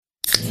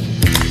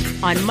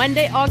On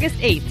Monday, August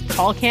 8th,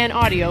 Tall Can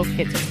Audio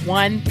hits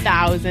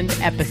 1,000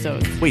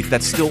 episodes. Wait,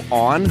 that's still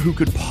on? Who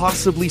could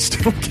possibly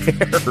still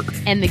care?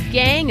 And the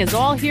gang is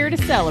all here to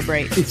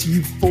celebrate. It's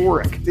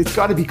euphoric. It's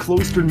got to be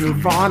close to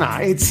Nirvana.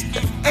 It's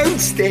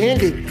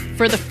outstanding.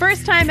 For the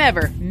first time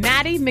ever,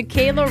 Maddie,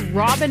 Michaela,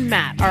 Rob, and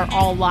Matt are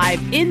all live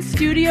in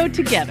studio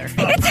together.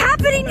 It's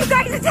happening, you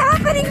guys! It's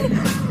happening!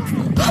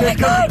 Oh my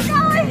God!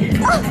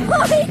 Oh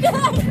my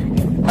God!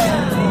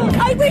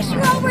 I wish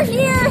you all were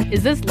here!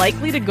 Is this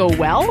likely to go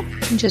well?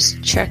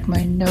 Just check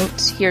my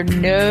notes here.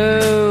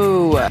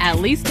 No. At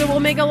least it will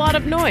make a lot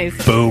of noise.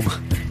 Boom.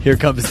 Here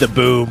comes the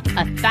boom.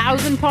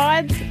 1,000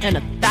 pods and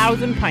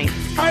 1,000 pints.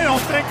 I don't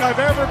think I've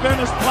ever been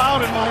as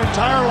proud in my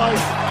entire life.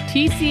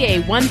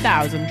 TCA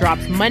 1000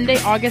 drops Monday,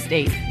 August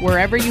 8th,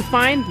 wherever you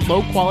find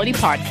low-quality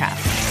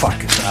podcasts.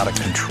 Fucking out of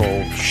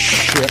control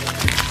shit.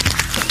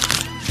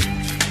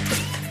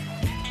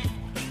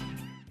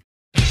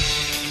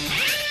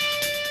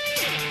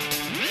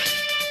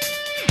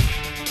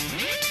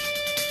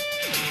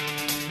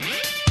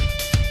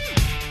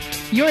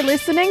 You're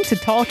listening to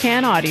Tall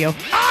Can Audio.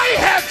 I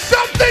have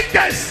something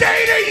to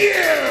say to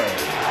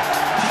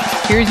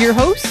you! Here's your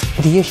host.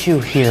 The issue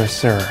here,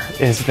 sir,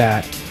 is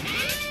that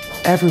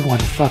everyone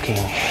fucking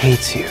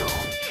hates you.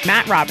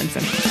 Matt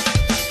Robinson.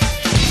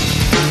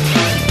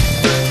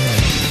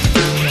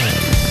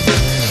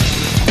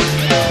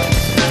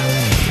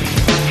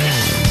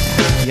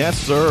 Yes,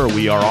 sir,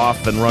 we are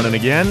off and running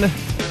again.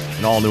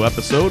 An all-new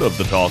episode of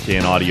the Tall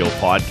Can Audio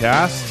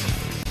podcast.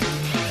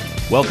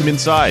 Welcome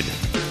inside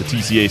the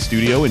TCA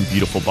studio in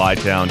beautiful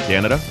Bytown,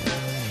 Canada.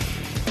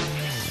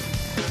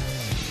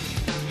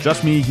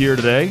 Just me here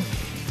today,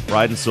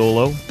 riding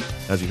solo,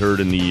 as you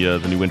heard in the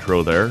new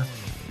intro there.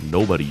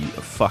 Nobody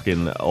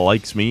fucking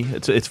likes me.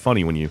 It's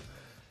funny when you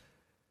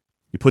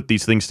put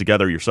these things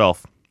together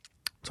yourself.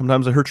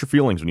 Sometimes it hurts your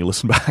feelings when you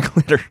listen back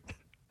later.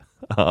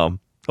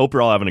 Hope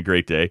you're all having a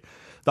great day.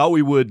 Thought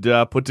we would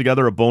put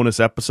together a bonus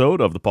episode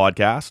of the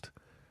podcast.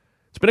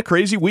 It's been a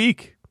crazy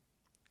week.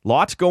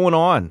 Lots going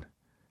on.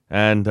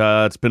 And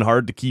it's been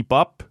hard to keep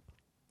up.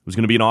 It was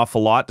going to be an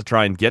awful lot to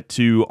try and get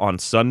to on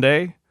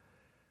Sunday.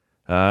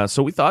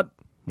 So we thought,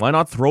 why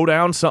not throw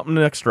down something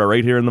extra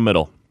right here in the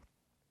middle?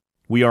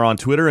 We are on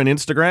Twitter and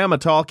Instagram at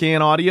Tall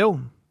Can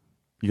Audio.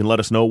 You can let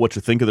us know what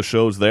you think of the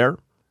shows there.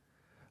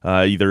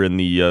 Either in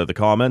the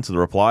comments, or the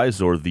replies,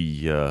 or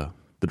the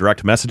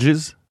direct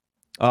messages.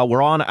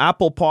 We're on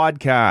Apple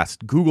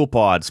Podcast, Google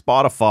Pod,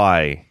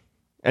 Spotify.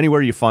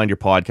 Anywhere you find your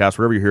podcast,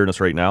 wherever you're hearing us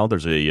right now,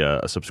 there's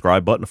a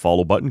subscribe button, a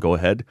follow button. Go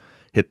ahead,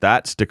 hit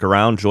that, stick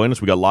around, join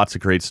us. We got lots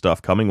of great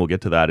stuff coming. We'll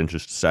get to that in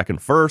just a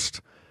second. First,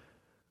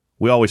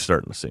 we always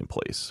start in the same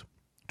place.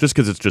 Just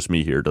because it's just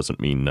me here doesn't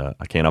mean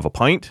I can't have a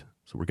pint.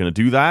 So we're going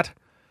to do that.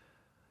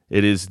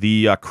 It is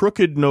the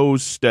Crooked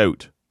Nose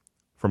Stout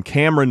from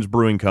Cameron's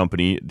Brewing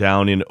Company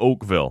down in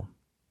Oakville.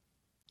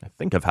 I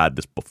think I've had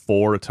this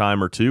before a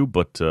time or two,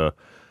 but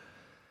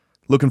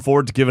looking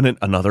forward to giving it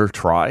another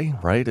try,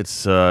 right? It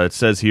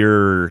says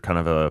here kind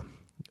of a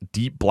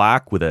deep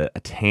black with a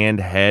tanned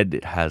head.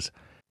 It has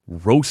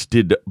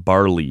roasted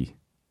barley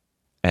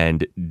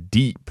and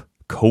deep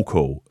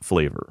cocoa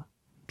flavor.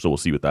 So we'll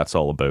see what that's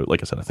all about.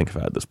 Like I said, I think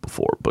I've had this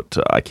before, but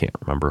I can't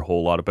remember a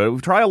whole lot about it. We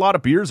try a lot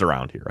of beers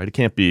around here, right? I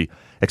can't be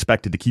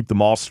expected to keep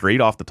them all straight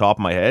off the top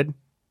of my head.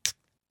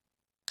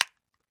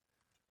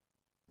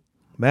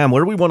 Man,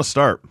 where do we want to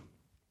start?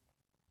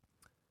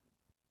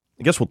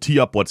 I guess we'll tee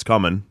up what's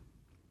coming.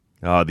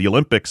 The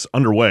Olympics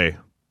underway.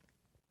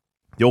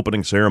 The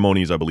opening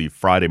ceremonies, I believe,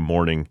 Friday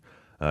morning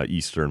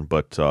Eastern,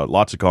 but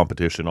lots of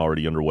competition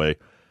already underway.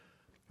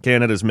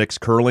 Canada's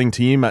mixed curling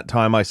team, at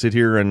time I sit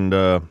here and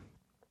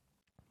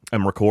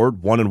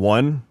record,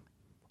 1-1,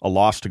 a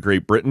loss to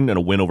Great Britain and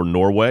a win over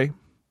Norway.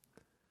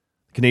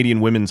 The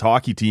Canadian women's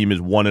hockey team is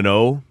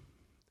 1-0.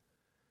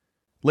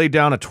 Laid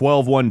down a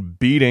 12-1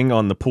 beating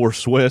on the poor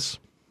Swiss.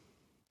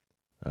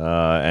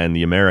 And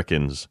the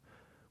Americans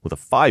with a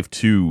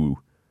 5-2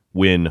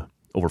 win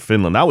over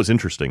Finland. That was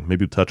interesting.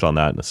 Maybe we'll touch on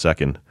that in a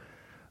second.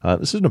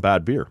 This isn't a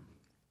bad beer.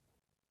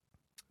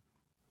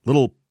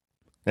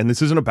 And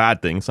this isn't a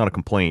bad thing. It's not a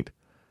complaint.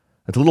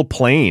 It's a little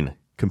plain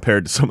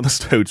compared to some of the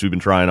stouts we've been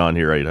trying on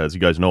here, right? As you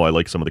guys know, I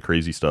like some of the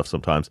crazy stuff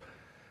sometimes.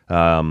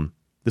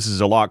 This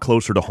is a lot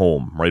closer to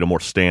home, right? A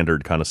more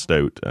standard kind of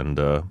stout and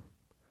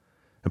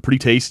pretty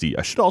tasty.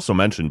 I should also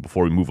mention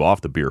before we move off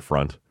the beer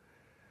front,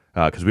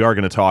 because we are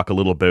going to talk a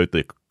little about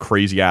the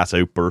crazy-ass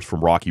outburst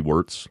from Rocky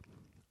Wirtz,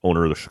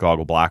 owner of the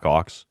Chicago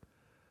Blackhawks,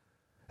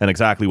 and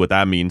exactly what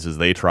that means as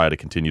they try to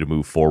continue to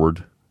move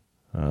forward.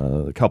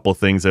 A couple of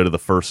things out of the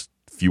first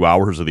few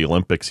hours of the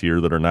Olympics here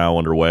that are now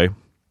underway.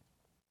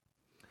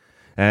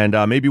 And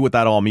maybe what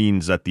that all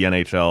means at the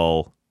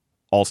NHL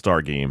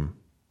All-Star Game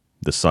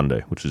this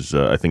Sunday, which is,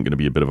 I think, going to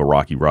be a bit of a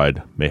rocky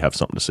ride. May have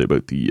something to say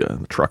about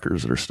the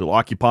truckers that are still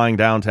occupying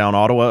downtown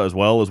Ottawa as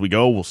well as we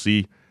go. We'll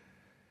see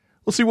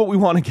what we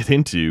want to get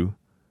into.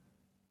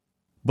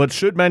 But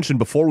should mention,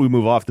 before we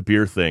move off the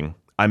beer thing,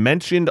 I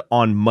mentioned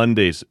on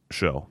Monday's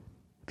show,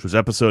 which was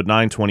episode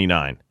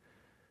 929,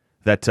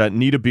 that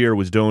Nita Beer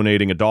was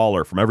donating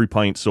 $1 from every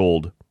pint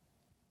sold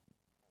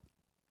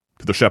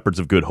to the Shepherds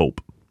of Good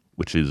Hope,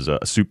 which is a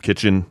soup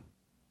kitchen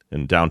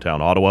in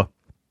downtown Ottawa.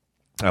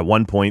 At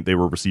one point, they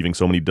were receiving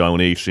so many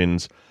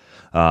donations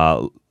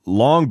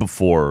long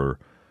before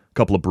a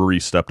couple of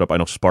breweries stepped up. I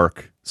know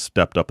Spark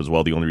stepped up as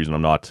well. The only reason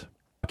I'm not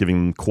giving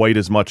them quite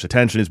as much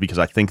attention is because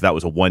I think that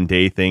was a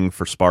one-day thing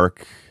for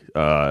Spark.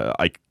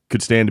 I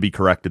could stand to be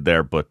corrected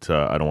there, but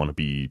I don't want to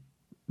be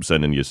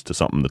sending you to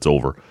something that's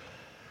over.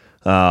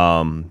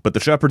 But the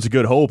Shepherds of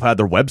Good Hope had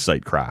their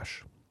website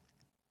crash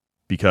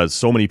because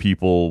so many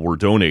people were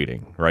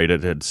donating, right?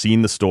 It had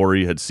seen the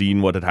story, had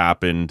seen what had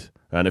happened.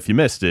 And if you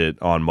missed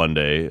it on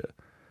Monday,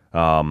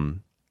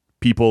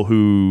 people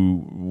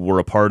who were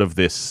a part of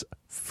this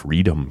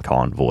freedom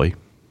convoy,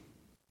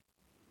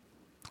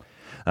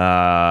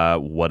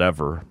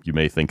 whatever you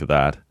may think of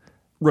that,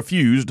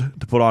 refused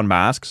to put on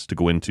masks to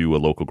go into a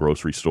local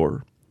grocery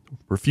store,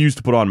 refused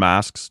to put on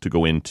masks to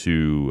go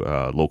into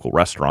local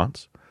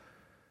restaurants,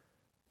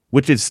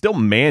 which is still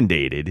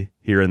mandated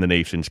here in the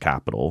nation's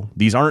capital.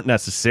 These aren't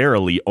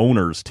necessarily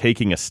owners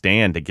taking a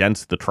stand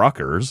against the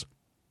truckers.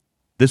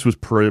 This was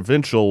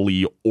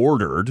provincially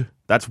ordered.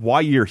 That's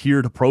why you're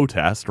here to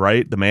protest,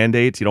 right? The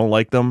mandates, you don't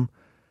like them.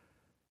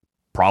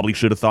 Probably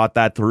should have thought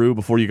that through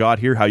before you got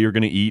here, how you're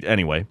going to eat.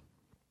 Anyway,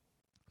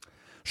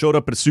 showed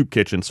up at a soup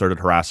kitchen, started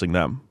harassing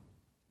them.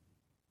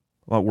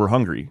 Well, we're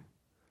hungry.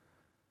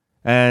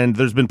 And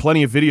there's been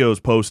plenty of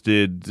videos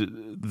posted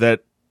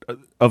that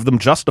of them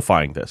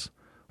justifying this.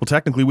 Well,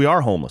 technically, we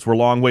are homeless. We're a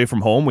long way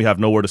from home. We have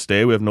nowhere to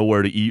stay. We have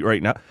nowhere to eat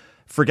right now.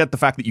 Forget the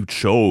fact that you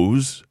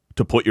chose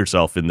to put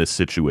yourself in this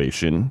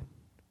situation.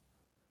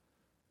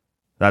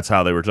 That's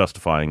how they were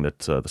justifying that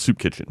the soup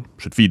kitchen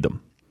should feed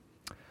them.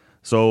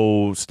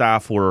 So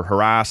staff were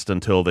harassed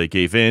until they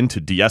gave in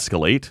to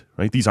de-escalate.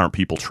 Right? These aren't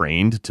people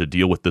trained to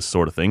deal with this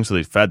sort of thing, so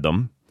they fed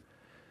them.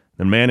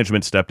 Then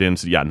management stepped in and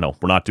said, yeah, no,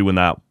 we're not doing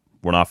that.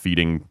 We're not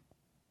feeding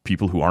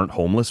people who aren't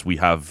homeless. We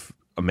have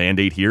a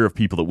mandate here of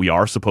people that we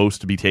are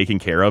supposed to be taking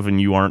care of, and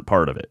you aren't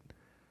part of it.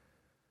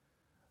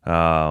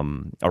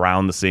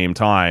 Around the same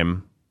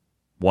time,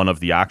 one of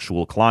the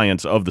actual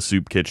clients of the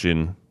soup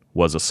kitchen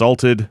was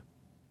assaulted,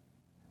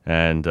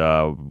 and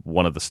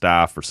one of the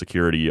staff or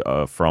security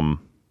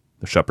from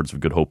the Shepherds of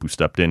Good Hope who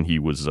stepped in, he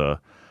was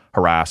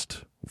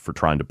harassed for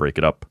trying to break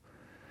it up.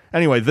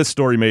 Anyway, this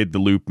story made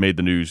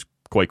the news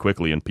quite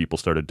quickly, and people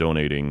started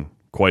donating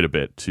quite a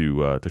bit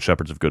to the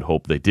Shepherds of Good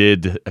Hope. They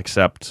did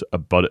accept a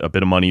bit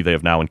of money. They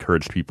have now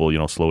encouraged people,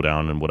 slow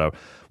down and whatever.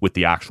 With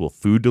the actual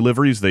food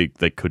deliveries, they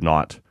could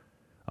not,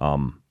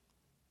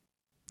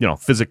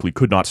 physically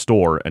could not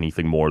store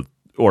anything more,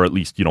 or at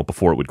least,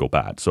 before it would go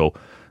bad. So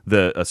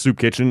the soup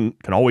kitchen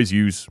can always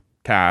use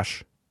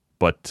cash,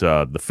 but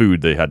the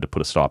food they had to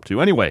put a stop to.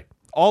 Anyway,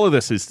 all of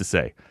this is to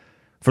say,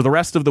 for the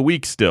rest of the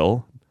week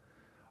still,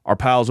 our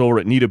pals over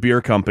at Nita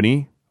Beer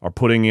Company are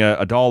putting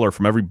 $1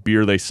 from every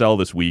beer they sell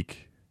this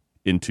week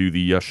into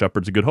the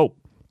Shepherds of Good Hope.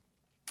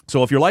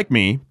 So if you're like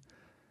me,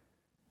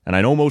 and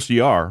I know most of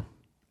you are,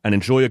 and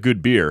enjoy a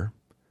good beer,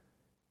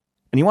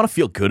 and you want to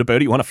feel good about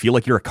it, you want to feel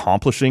like you're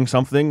accomplishing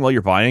something while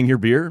you're buying your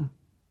beer,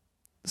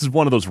 this is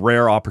one of those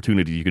rare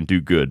opportunities you can do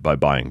good by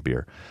buying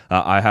beer.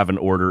 I have an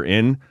order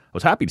in. I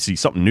was happy to see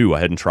something new I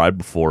hadn't tried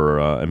before,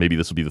 and maybe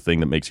this will be the thing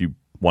that makes you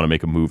want to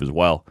make a move as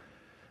well.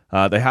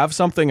 They have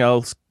something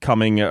else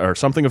coming, or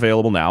something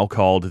available now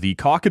called the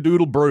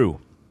Cockadoodle Brew.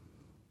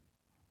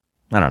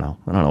 I don't know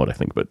what I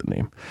think about the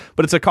name,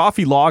 but it's a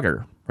coffee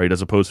lager, right,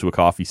 as opposed to a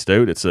coffee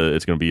stout. It's going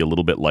to be a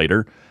little bit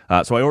lighter.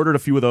 So I ordered a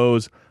few of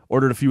those.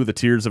 Ordered a few of the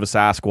Tears of a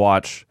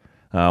Sasquatch,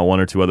 one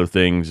or two other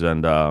things,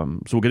 and so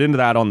we'll get into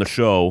that on the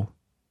show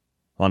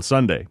on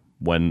Sunday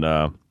when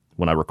I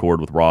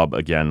record with Rob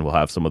again. We'll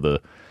have some of the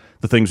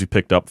things we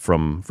picked up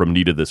from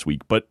Nita this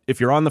week. But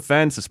if you're on the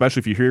fence, especially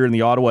if you're here in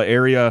the Ottawa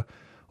area,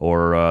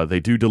 or they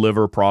do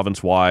deliver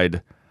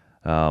province-wide.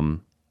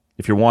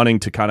 If you're wanting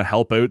to kind of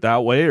help out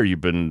that way, or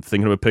you've been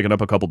thinking about picking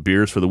up a couple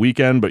beers for the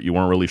weekend, but you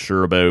weren't really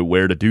sure about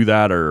where to do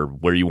that or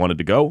where you wanted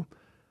to go,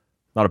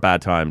 not a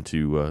bad time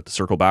to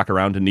circle back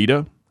around to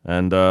Nita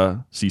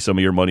and see some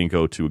of your money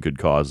go to a good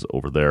cause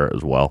over there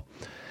as well.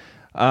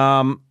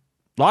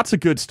 Lots of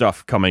good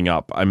stuff coming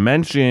up. I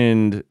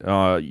mentioned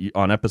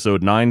on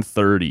episode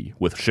 930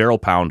 with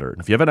Cheryl Pounder.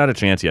 If you haven't had a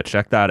chance yet,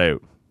 check that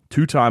out.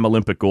 2-time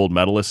Olympic gold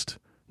medalist,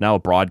 now a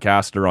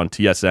broadcaster on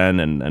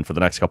TSN and for the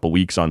next couple of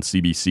weeks on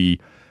CBC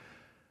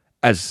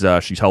as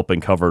she's helping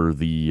cover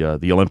the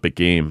Olympic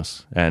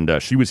Games. And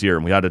she was here,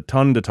 and we had a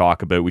ton to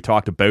talk about. We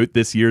talked about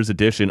this year's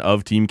edition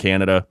of Team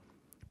Canada,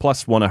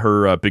 plus one of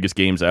her biggest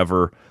games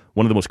ever,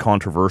 one of the most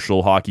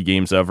controversial hockey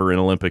games ever in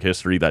Olympic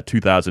history, that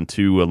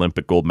 2002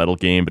 Olympic gold medal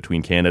game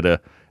between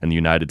Canada and the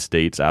United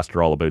States. Asked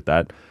her all about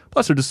that.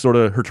 Plus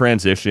her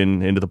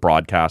transition into the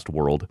broadcast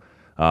world.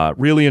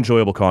 Really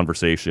enjoyable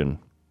conversation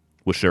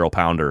with Cheryl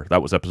Pounder.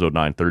 That was episode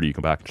 930. You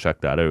can back and check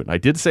that out. And I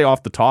did say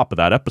off the top of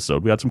that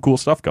episode, we had some cool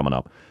stuff coming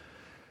up.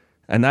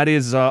 And that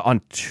is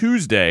on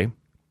Tuesday,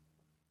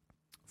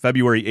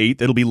 February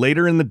 8th. It'll be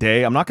later in the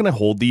day. I'm not going to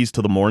hold these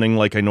to the morning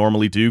like I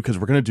normally do because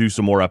we're going to do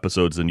some more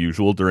episodes than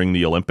usual during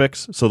the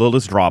Olympics. So they'll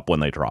just drop when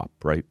they drop,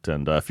 right?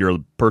 And if you're a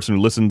person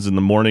who listens in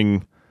the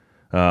morning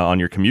on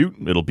your commute,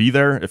 it'll be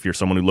there. If you're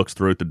someone who looks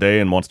throughout the day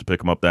and wants to pick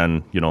them up,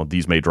 then,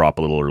 these may drop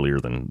a little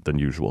earlier than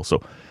usual.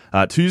 So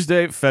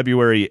Tuesday,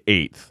 February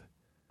 8th,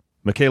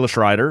 Michaela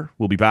Schreider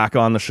will be back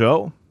on the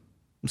show.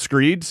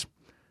 Screeds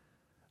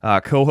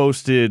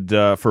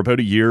co-hosted for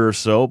about a year or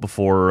so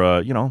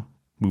before,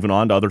 moving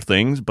on to other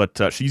things.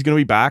 But she's going to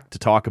be back to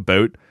talk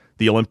about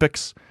the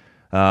Olympics,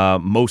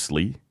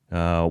 mostly.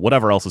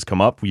 Whatever else has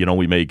come up,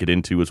 we may get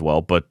into as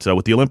well. But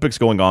with the Olympics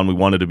going on, we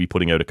wanted to be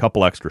putting out a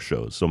couple extra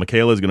shows. So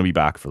Michaela is going to be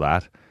back for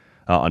that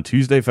on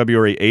Tuesday,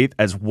 February 8th,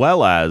 as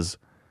well as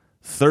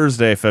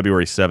Thursday,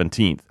 February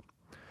 17th.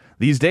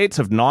 These dates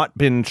have not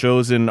been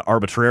chosen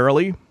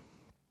arbitrarily.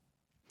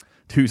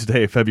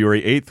 Tuesday,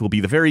 February 8th will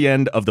be the very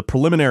end of the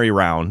preliminary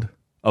round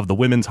of the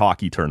women's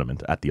hockey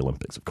tournament at the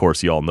Olympics. Of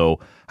course, you all know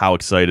how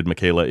excited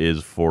Michaela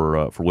is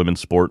for women's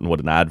sport and what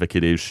an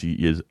advocate she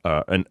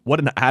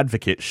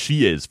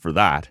is for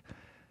that.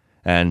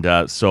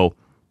 And so,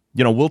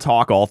 we'll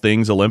talk all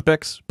things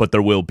Olympics, but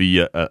there will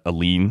be a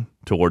lean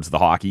towards the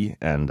hockey,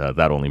 and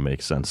that only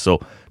makes sense. So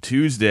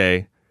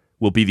Tuesday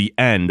will be the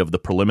end of the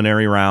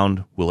preliminary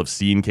round. We'll have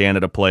seen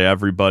Canada play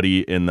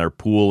everybody in their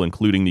pool,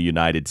 including the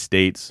United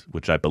States,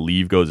 which I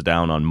believe goes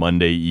down on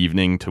Monday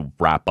evening to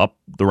wrap up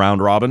the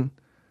round robin.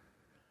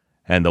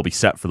 And they'll be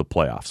set for the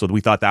playoffs. So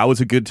we thought that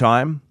was a good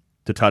time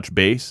to touch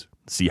base,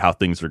 see how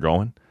things are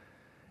going.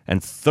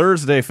 And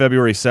Thursday,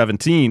 February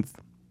 17th,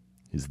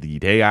 is the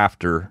day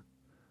after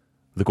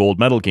the gold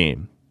medal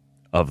game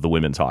of the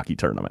women's hockey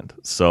tournament.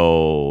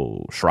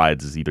 So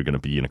Schreids is either going to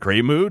be in a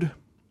great mood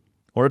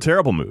or a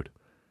terrible mood.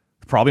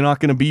 Probably not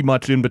going to be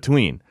much in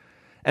between.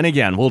 And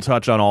again, we'll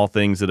touch on all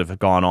things that have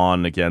gone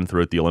on again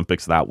throughout the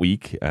Olympics that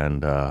week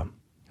and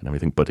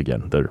everything. But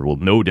again, there will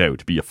no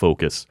doubt be a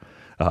focus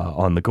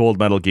on the gold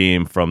medal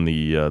game from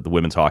the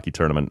women's hockey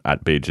tournament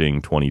at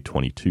Beijing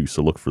 2022.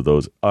 So look for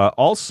those.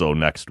 Also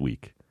next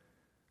week,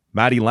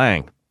 Maddie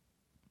Lang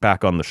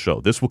back on the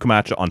show. This will come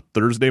at you on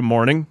Thursday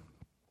morning.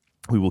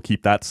 We will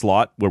keep that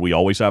slot where we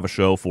always have a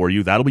show for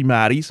you. That'll be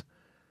Maddie's.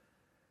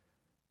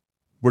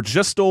 We're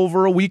just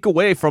over a week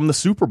away from the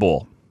Super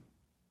Bowl.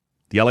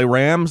 The LA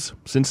Rams,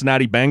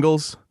 Cincinnati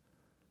Bengals.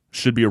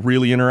 Should be a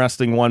really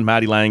interesting one.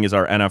 Maddie Lang is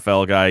our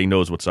NFL guy. He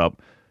knows what's up.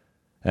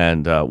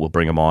 And we'll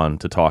bring him on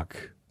to talk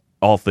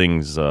all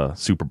things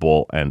Super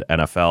Bowl and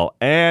NFL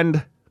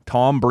and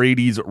Tom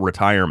Brady's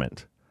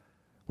retirement.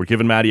 We're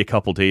giving Maddie a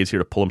couple days here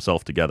to pull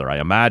himself together. I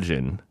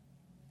imagine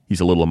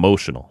he's a little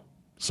emotional.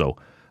 So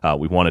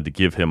we wanted to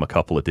give him a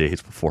couple of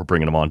days before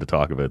bringing him on to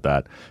talk about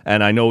that.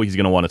 And I know he's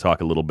going to want to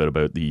talk a little bit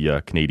about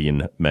the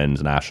Canadian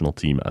men's national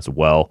team as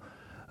well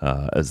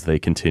as they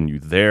continue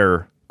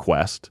their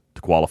quest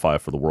to qualify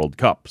for the World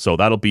Cup. So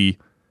that'll be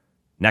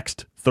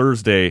next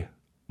Thursday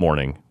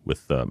morning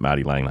with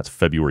Maddie Lang. That's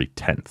February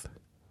 10th.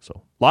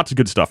 So lots of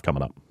good stuff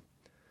coming up.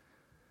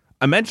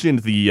 I mentioned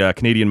the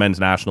Canadian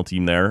men's national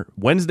team there.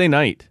 Wednesday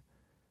night,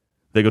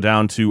 they go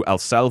down to El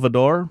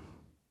Salvador,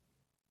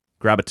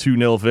 grab a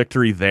 2-0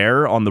 victory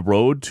there on the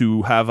road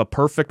to have a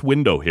perfect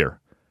window here.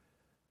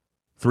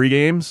 3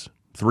 games,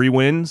 3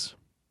 wins.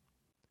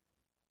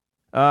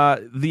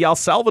 The El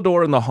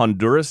Salvador and the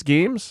Honduras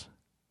games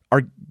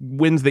are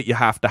wins that you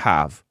have to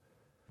have.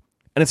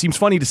 And it seems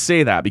funny to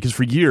say that because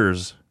for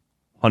years,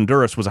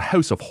 Honduras was a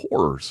house of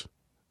horrors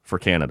for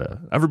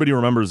Canada. Everybody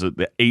remembers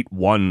the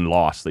 8-1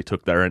 loss they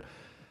took there. And,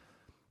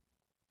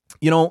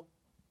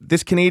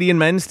 this Canadian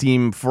men's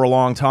team for a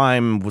long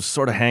time was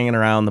sort of hanging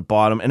around the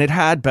bottom, and it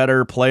had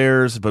better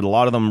players, but a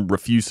lot of them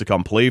refused to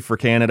come play for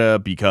Canada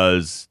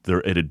because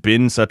it had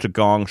been such a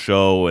gong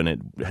show and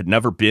it had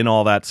never been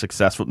all that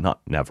successful.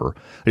 Not never.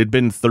 It had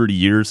been 30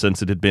 years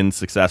since it had been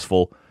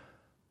successful.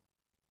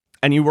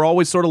 And you were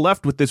always sort of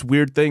left with this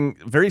weird thing,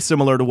 very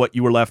similar to what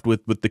you were left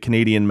with the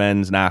Canadian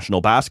men's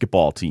national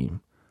basketball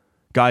team.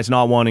 Guys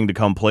not wanting to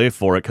come play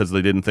for it because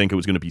they didn't think it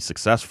was going to be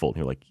successful. And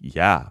you're like,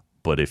 yeah,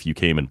 but if you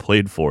came and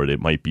played for it,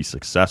 it might be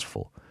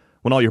successful.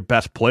 When all your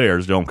best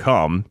players don't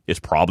come, it's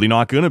probably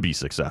not going to be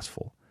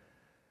successful.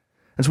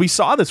 And so we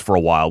saw this for a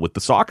while with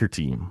the soccer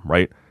team,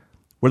 right?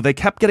 Where they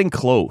kept getting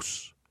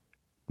close.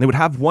 They would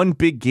have one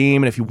big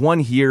game, and if you won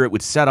here, it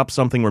would set up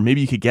something where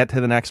maybe you could get to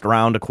the next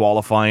round of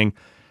qualifying,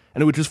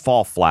 and it would just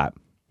fall flat.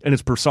 And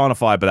it's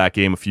personified by that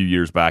game a few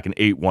years back, an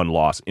 8-1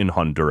 loss in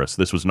Honduras.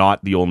 This was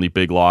not the only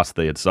big loss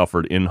they had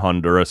suffered in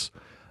Honduras.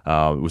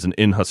 It was an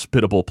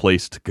inhospitable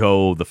place to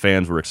go. The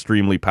fans were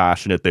extremely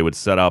passionate. They would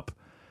set up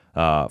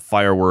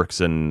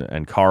fireworks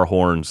and car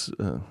horns.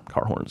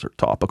 Car horns are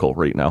topical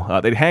right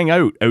now. They'd hang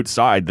out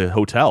outside the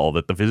hotel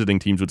that the visiting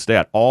teams would stay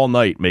at all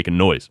night making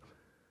noise.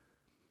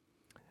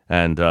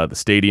 And the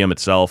stadium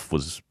itself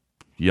was,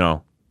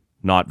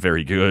 not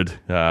very good.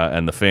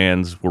 And the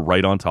fans were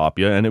right on top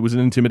of you. And it was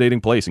an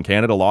intimidating place. And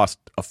Canada lost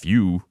a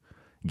few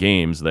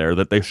games there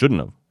that they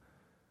shouldn't have.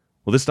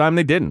 Well, this time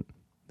they didn't.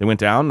 They went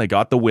down, they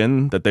got the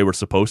win that they were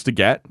supposed to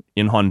get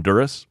in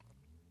Honduras.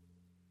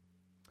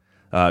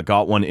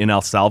 got one in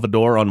El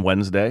Salvador on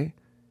Wednesday.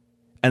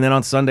 And then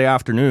on Sunday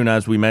afternoon,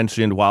 as we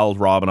mentioned while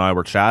Rob and I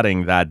were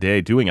chatting that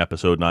day doing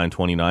episode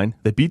 929,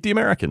 they beat the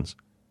Americans,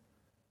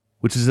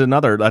 which is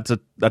that's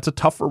a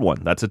tougher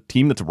one. That's a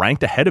team that's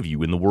ranked ahead of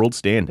you in the world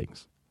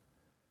standings.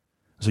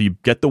 So you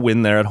get the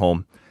win there at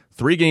home.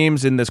 3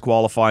 games in this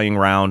qualifying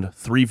round,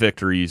 3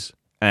 victories,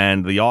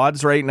 and the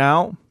odds right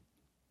now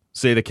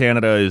say that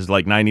Canada is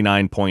like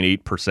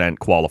 99.8%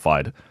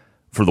 qualified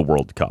for the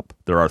World Cup.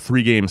 There are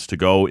 3 games to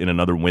go in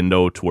another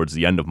window towards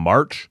the end of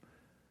March.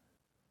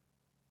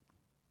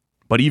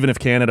 But even if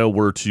Canada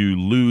were to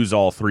lose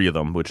all 3 of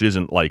them, which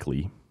isn't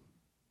likely,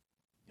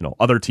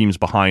 other teams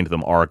behind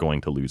them are going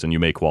to lose, and you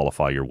may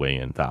qualify your way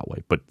in that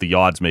way. But the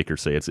odds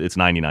makers say it's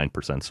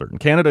 99% certain.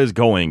 Canada is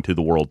going to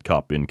the World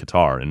Cup in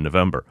Qatar in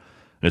November.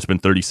 And it's been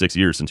 36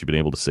 years since you've been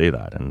able to say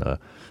that. And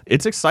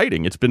it's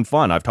exciting. It's been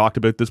fun. I've talked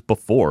about this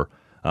before.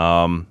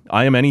 I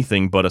am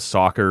anything but a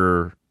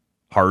soccer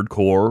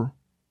hardcore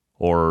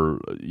or,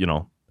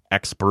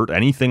 expert,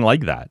 anything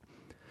like that.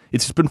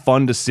 It's just been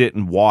fun to sit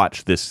and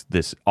watch this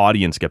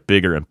audience get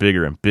bigger and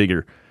bigger and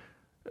bigger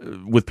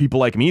with people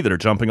like me that are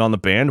jumping on the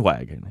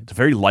bandwagon. It's a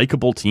very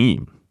likable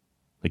team.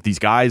 Like these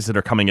guys that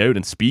are coming out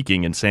and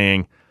speaking and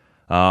saying,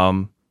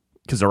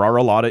 because there are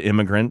a lot of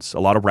immigrants, a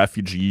lot of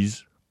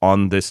refugees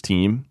on this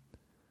team,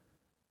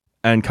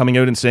 and coming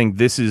out and saying,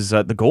 this is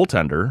the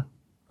goaltender,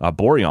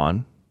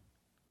 Borjan.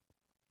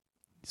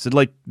 He said,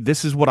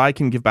 this is what I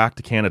can give back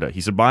to Canada.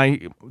 He said,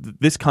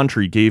 this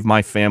country gave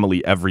my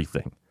family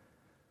everything.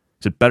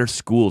 He said, better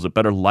schools, a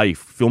better life,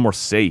 feel more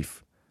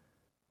safe.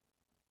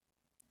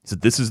 He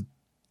said, this is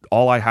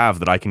all I have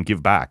that I can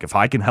give back. If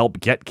I can help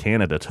get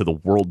Canada to the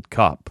World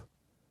Cup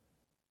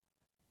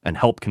and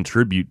help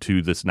contribute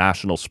to this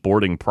national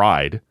sporting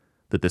pride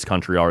that this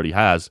country already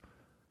has,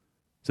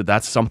 so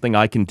that's something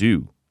I can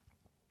do.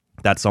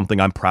 That's something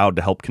I'm proud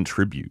to help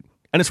contribute.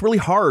 And it's really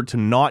hard to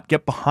not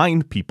get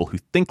behind people who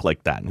think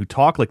like that and who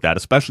talk like that,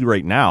 especially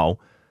right now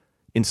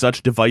in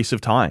such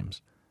divisive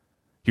times.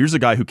 Here's a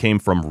guy who came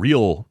from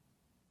real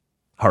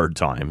hard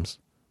times,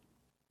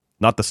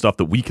 not the stuff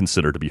that we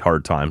consider to be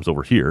hard times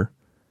over here,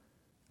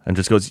 and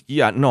just goes,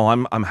 yeah, no,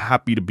 I'm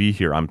happy to be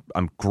here.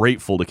 I'm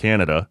grateful to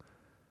Canada.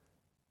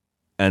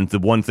 And the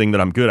one thing that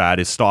I'm good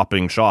at is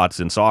stopping shots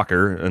in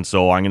soccer, and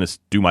so I'm going to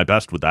do my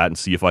best with that and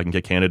see if I can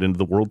get Canada into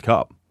the World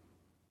Cup.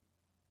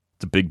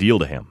 It's a big deal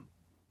to him.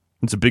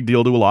 It's a big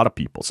deal to a lot of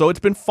people. So it's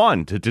been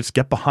fun to just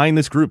get behind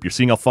this group. You're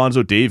seeing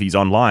Alphonso Davies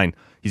online.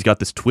 He's got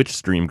this Twitch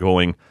stream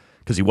going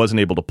because he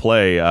wasn't able to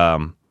play.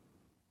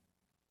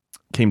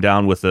 Came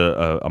down with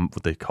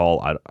what they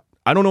call,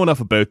 I don't know enough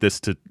about this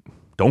to,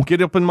 don't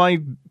get up in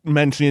my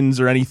mentions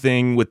or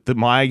anything with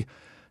my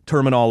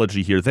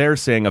terminology here. They're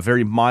saying a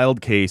very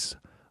mild case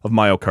of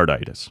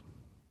myocarditis.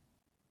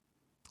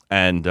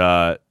 And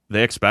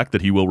they expect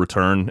that he will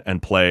return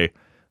and play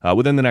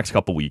within the next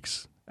couple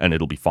weeks, and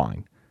it'll be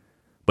fine.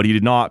 But he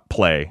did not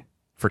play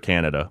for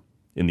Canada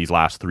in these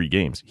last 3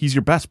 games. He's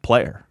your best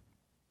player.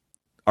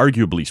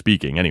 Arguably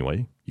speaking,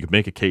 anyway. You could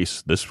make a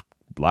case this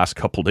last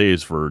couple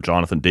days for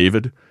Jonathan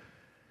David.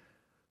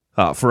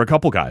 For a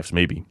couple guys,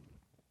 maybe.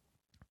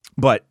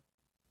 But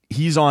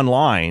he's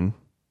online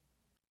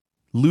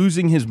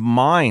losing his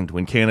mind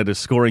when Canada's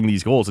scoring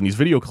these goals, and these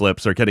video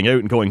clips are getting out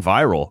and going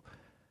viral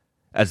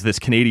as this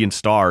Canadian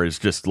star is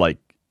just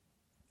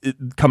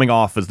coming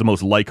off as the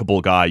most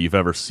likable guy you've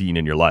ever seen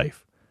in your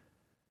life.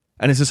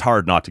 And it's just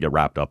hard not to get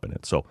wrapped up in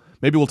it. So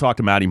maybe we'll talk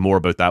to Matty more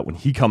about that when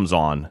he comes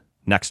on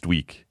next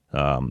week.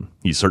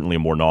 He's certainly a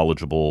more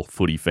knowledgeable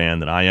footy fan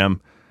than I am.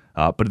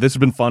 But this has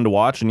been fun to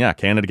watch. And yeah,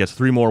 Canada gets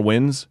 3 more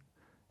wins,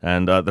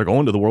 and they're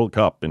going to the World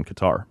Cup in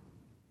Qatar.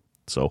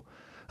 So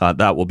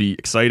that will be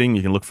exciting.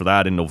 You can look for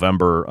that in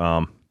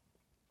November.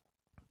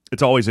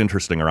 It's always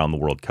interesting around the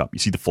World Cup. You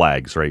see the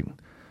flags, right?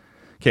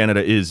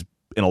 Canada is,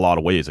 in a lot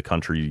of ways, a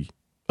country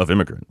of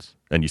immigrants.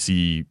 And you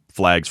see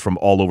flags from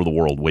all over the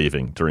world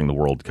waving during the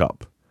World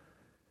Cup.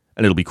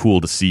 And it'll be cool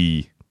to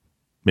see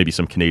maybe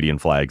some Canadian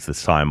flags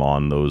this time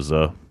on those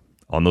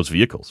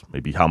vehicles.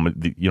 Maybe how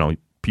many,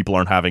 people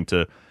aren't having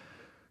to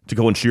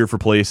go and cheer for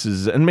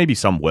places, and maybe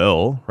some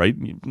will, right?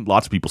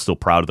 Lots of people still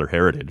proud of their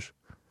heritage.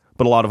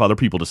 But a lot of other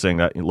people just saying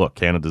that, look,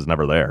 Canada's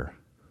never there.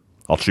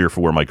 I'll cheer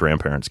for where my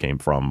grandparents came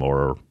from,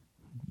 or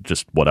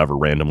just whatever,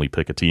 randomly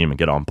pick a team and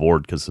get on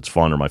board because it's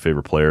fun or my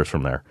favorite players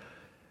from there.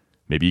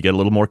 Maybe you get a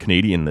little more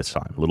Canadian this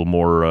time, a little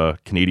more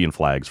Canadian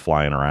flags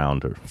flying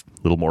around, or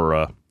a little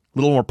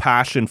more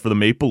passion for the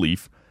Maple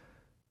Leaf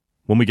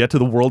when we get to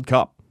the World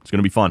Cup. It's going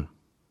to be fun.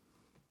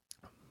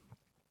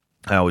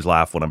 I always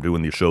laugh when I'm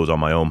doing these shows on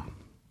my own.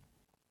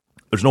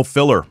 There's no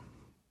filler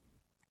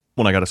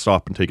when I got to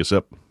stop and take a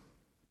sip.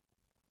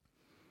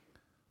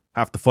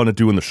 Half the fun of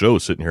doing the show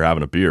is sitting here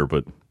having a beer,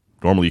 but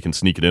normally you can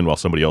sneak it in while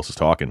somebody else is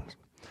talking.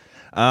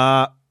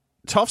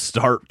 Tough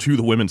start to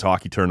the women's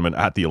hockey tournament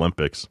at the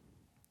Olympics.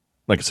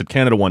 Like I said,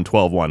 Canada won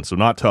 12-1, so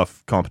not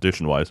tough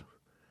competition-wise.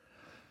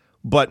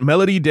 But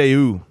Melody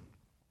Daoust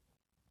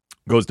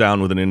goes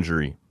down with an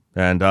injury.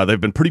 And they've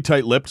been pretty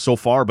tight-lipped so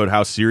far about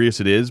how serious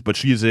it is, but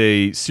she is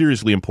a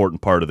seriously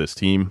important part of this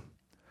team.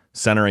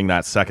 centering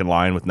that second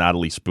line with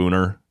Natalie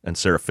Spooner and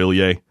Sarah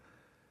Fillier.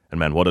 And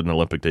man, what an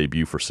Olympic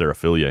debut for Sarah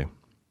Fillier.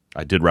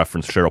 I did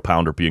reference Cheryl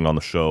Pounder being on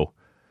the show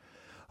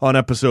on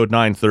episode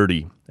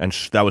 930, and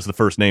that was the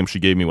first name she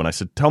gave me when I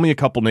said, tell me a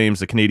couple names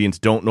the Canadians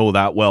don't know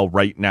that well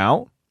right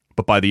now,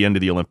 but by the end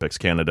of the Olympics,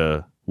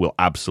 Canada will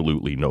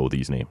absolutely know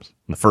these names.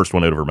 And the first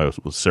one out of her mouth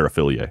was Sarah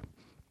Fillier.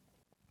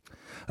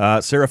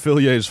 Sarah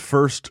Fillier's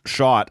first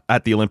shot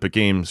at the Olympic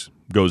Games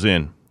goes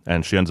in,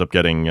 and she ends up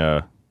getting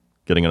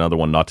another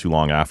one not too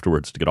long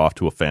afterwards to get off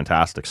to a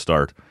fantastic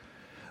start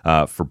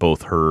for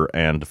both her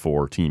and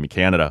for Team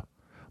Canada.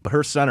 But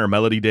her center,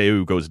 Melody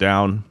Daoust, goes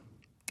down,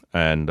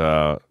 and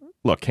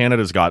look,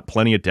 Canada's got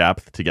plenty of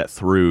depth to get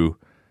through,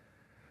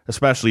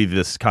 especially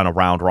this kind of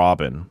round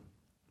robin,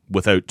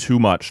 without too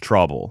much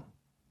trouble.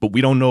 But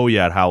we don't know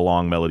yet how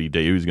long Melody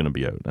Daoust is going to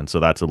be out, and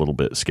so that's a little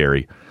bit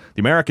scary. The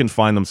Americans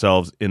find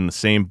themselves in the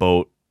same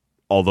boat,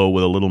 although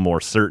with a little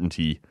more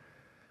certainty.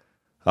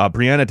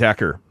 Brianna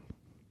Decker,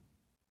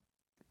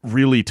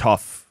 really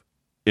tough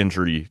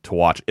injury to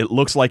watch. It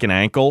looks like an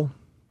ankle.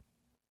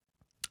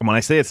 And when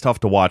I say it's tough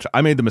to watch,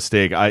 I made the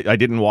mistake. I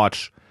didn't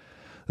watch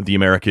the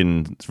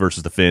Americans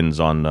versus the Finns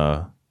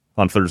on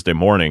Thursday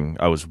morning.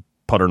 I was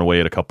puttering away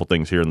at a couple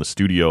things here in the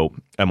studio,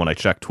 and when I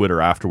checked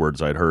Twitter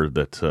afterwards, I'd heard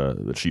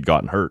that she'd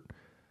gotten hurt.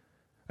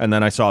 And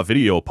then I saw a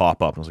video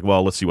pop up, and I was like,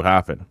 well, let's see what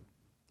happened.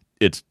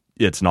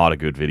 It's not a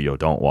good video.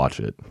 Don't watch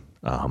it.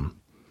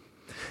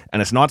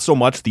 And it's not so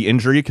much the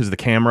injury, because the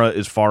camera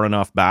is far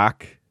enough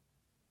back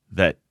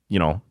that,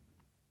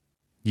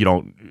 you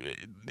don't,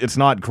 it's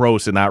not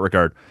gross in that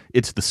regard.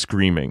 It's the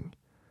screaming.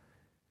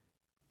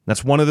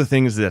 That's one of the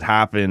things that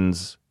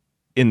happens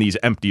in these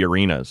empty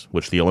arenas,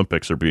 which the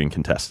Olympics are being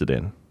contested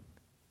in.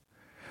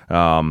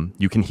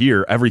 You can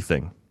hear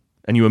everything,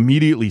 and you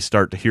immediately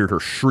start to hear her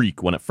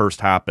shriek when it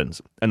first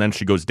happens. And then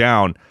she goes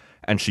down,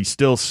 and she's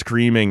still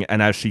screaming.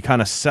 And as she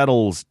kind of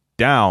settles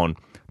down,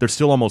 there's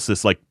still almost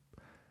this, like,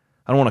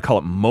 I don't want to call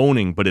it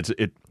moaning, but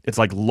it's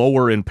like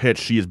lower in pitch.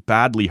 She is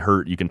badly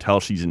hurt. You can tell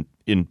she's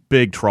in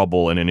big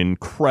trouble and in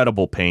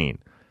incredible pain.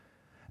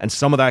 And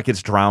some of that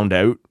gets drowned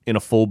out in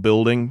a full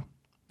building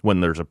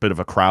when there's a bit of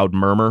a crowd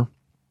murmur.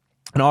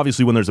 And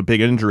obviously when there's a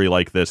big injury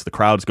like this, the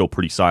crowds go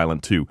pretty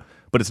silent too.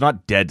 But it's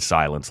not dead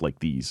silence like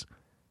these.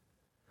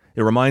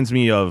 It reminds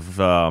me of,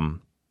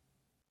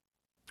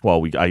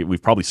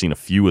 we've probably seen a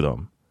few of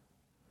them.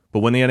 But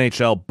when the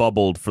NHL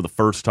bubbled for the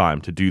first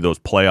time to do those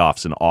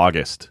playoffs in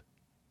August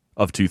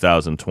of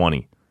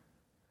 2020,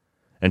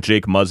 and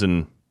Jake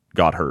Muzzin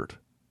got hurt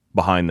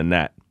behind the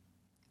net,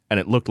 and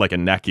it looked like a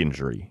neck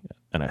injury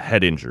and a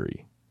head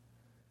injury.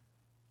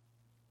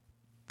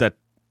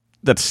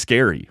 That's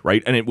scary,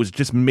 right? And it was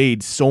just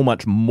made so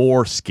much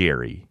more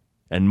scary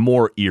and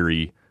more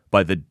eerie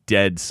by the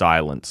dead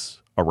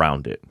silence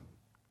around it.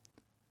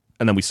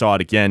 And then we saw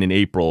it again in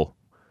April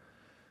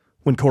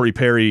when Corey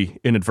Perry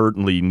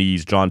inadvertently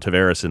knees John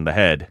Tavares in the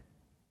head.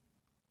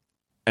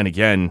 And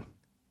again,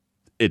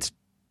 it's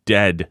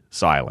dead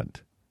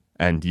silent.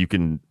 And you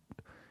can...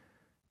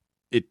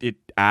 It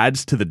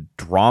adds to the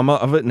drama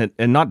of it,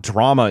 and not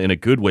drama in a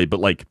good way, but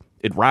like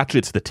it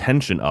ratchets the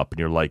tension up, and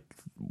you're like,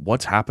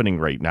 what's happening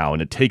right now?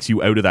 And it takes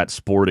you out of that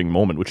sporting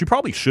moment, which you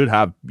probably should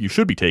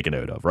be taken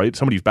out of, right?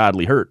 Somebody's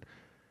badly hurt.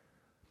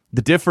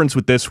 The difference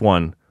with this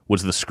one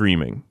was the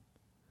screaming.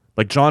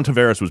 Like, John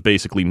Tavares was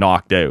basically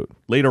knocked out.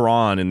 Later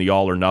on in the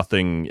All or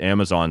Nothing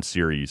Amazon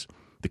series,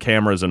 the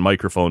cameras and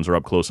microphones are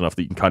up close enough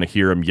that you can kind of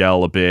hear him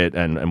yell a bit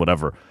and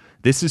whatever.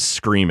 This is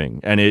screaming,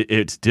 and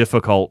it's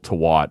difficult to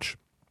watch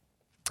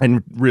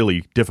and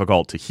really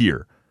difficult to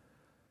hear.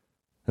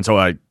 And so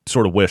I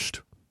sort of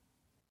wished,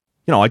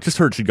 I just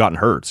heard she'd gotten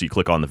hurt, so you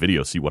click on the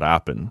video, see what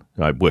happened.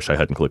 I wish I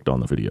hadn't clicked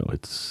on the video.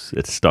 It's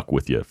stuck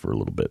with you for a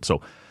little bit.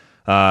 So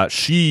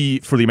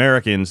she, for the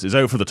Americans, is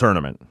out for the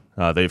tournament.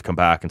 They've come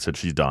back and said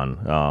she's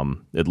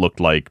done. It looked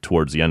like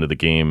towards the end of the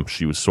game,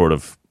 she was sort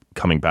of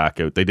coming back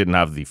out. They didn't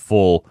have the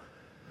full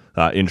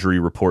injury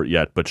report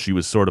yet, but she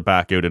was sort of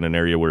back out in an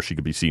area where she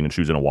could be seen, and she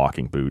was in a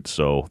walking boot,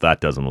 so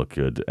that doesn't look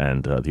good.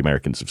 And the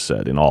Americans have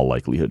said, in all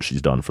likelihood,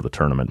 she's done for the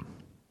tournament.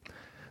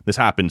 This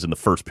happens in the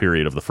first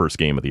period of the first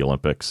game of the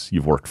Olympics.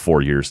 You've worked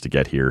 4 years to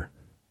get here.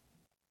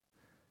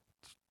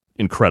 It's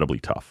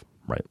incredibly tough,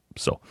 right?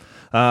 So,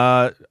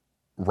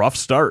 rough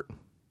start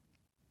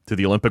to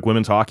the Olympic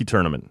women's hockey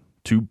tournament.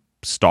 2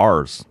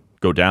 stars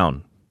go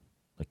down.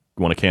 Like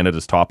one of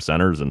Canada's top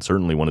centers and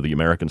certainly one of the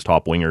Americans'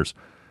 top wingers.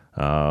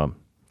 Not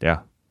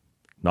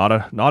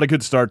a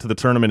good start to the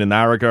tournament in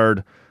that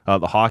regard.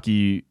 The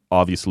hockey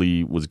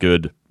obviously was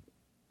good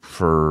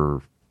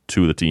for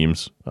 2 of the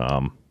teams.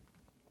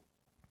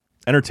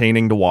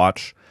 Entertaining to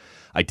watch.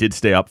 I did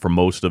stay up for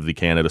most of the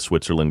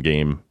Canada-Switzerland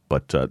game,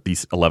 but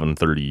these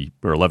 11:30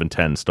 or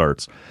 11:10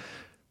 starts,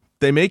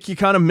 they make you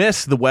kind of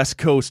miss the West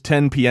Coast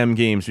 10 p.m.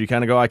 games. You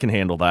kind of go, I can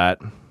handle that.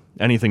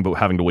 Anything but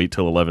having to wait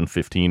till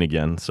 11:15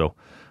 again. So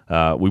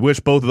we wish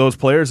both of those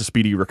players a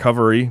speedy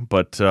recovery,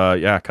 but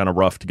kind of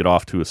rough to get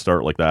off to a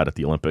start like that at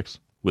the Olympics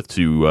with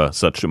 2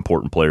 such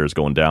important players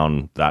going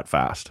down that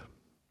fast.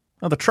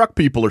 Now, the truck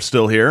people are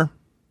still here.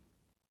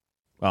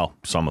 Well,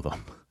 some of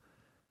them.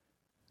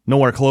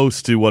 Nowhere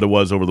close to what it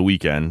was over the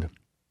weekend.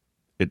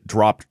 It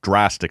dropped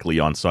drastically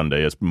on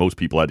Sunday as most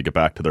people had to get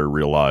back to their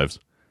real lives.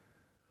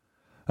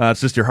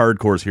 It's just your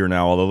hardcores here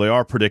now, although they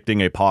are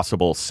predicting a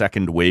possible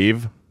second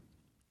wave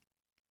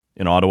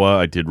in Ottawa.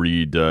 I did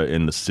read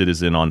in The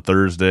Citizen on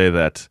Thursday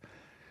that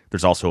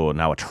there's also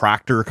now a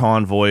tractor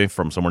convoy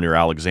from somewhere near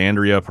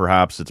Alexandria.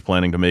 Perhaps it's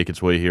planning to make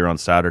its way here on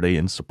Saturday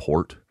in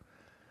support.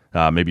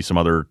 Maybe some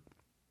other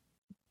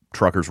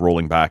truckers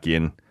rolling back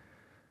in.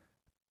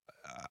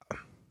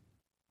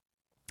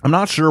 I'm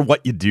not sure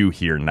what you do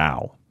here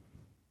now,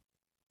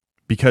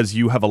 because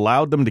you have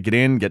allowed them to get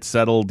in, get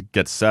settled,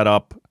 get set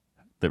up.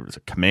 There was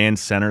a command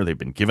center. They've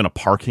been given a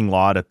parking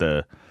lot at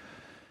the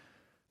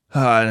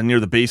near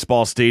the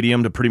baseball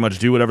stadium to pretty much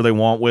do whatever they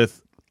want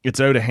with.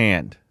 It's out of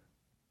hand.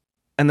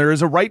 And there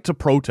is a right to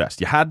protest.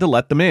 You had to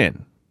let them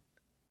in.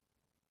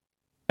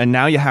 And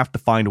now you have to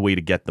find a way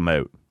to get them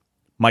out.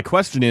 My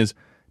question is,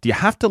 do you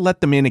have to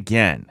let them in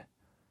again?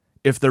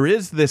 If there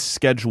is this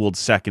scheduled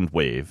second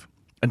wave,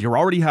 and you're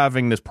already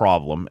having this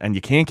problem, and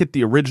you can't get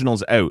the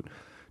originals out,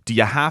 do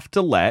you have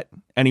to let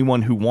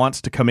anyone who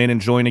wants to come in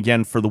and join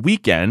again for the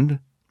weekend,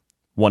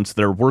 once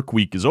their work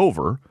week is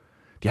over,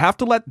 do you have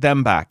to let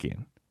them back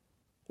in?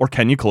 Or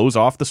can you close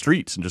off the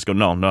streets and just go,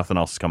 no, nothing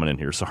else is coming in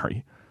here,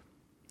 sorry.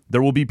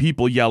 There will be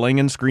people yelling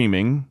and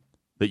screaming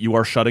that you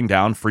are shutting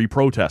down free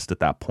protest at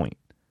that point.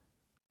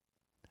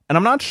 And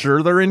I'm not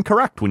sure they're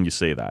incorrect when you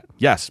say that.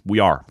 Yes, we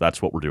are.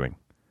 That's what we're doing.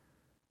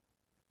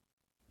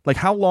 Like,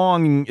 how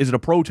long is it a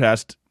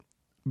protest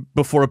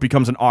before it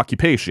becomes an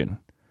occupation?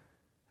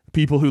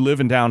 People who live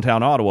in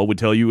downtown Ottawa would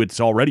tell you it's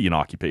already an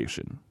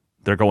occupation.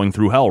 They're going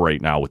through hell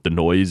right now with the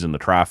noise and the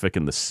traffic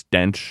and the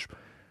stench.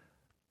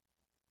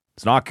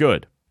 It's not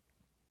good.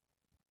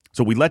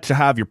 So we let you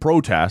have your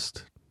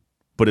protest,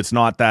 but it's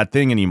not that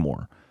thing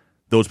anymore.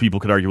 Those people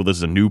could argue, well, this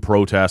is a new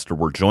protest, or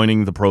we're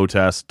joining the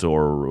protest,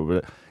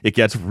 or it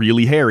gets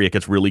really hairy, it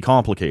gets really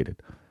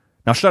complicated.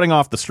 Now, shutting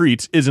off the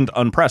streets isn't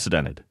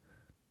unprecedented.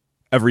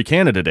 Every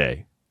Canada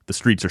Day, the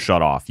streets are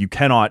shut off. You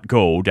cannot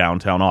go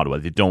downtown Ottawa.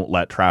 They don't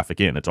let traffic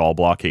in. It's all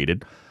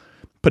blockaded.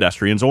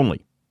 Pedestrians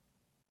only.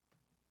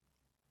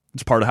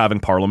 It's part of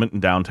having Parliament in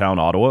downtown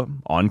Ottawa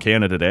on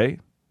Canada Day.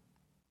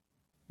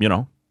 You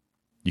know,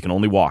 you can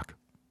only walk.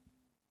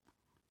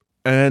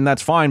 And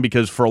that's fine,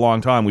 because for a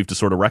long time we've just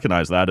sort of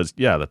recognized that as,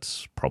 yeah,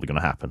 that's probably going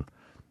to happen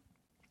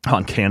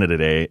on Canada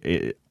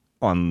Day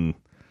on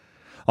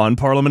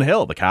Parliament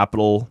Hill, the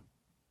capital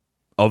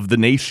of the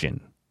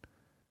nation.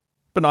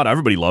 But not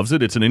everybody loves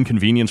it. It's an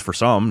inconvenience for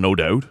some, no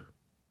doubt.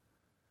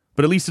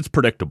 But at least it's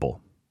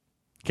predictable.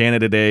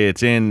 Canada Day,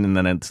 it's in, and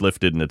then it's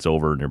lifted, and it's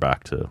over, and you're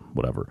back to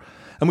whatever.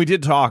 And we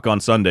did talk on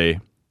Sunday,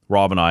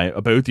 Rob and I,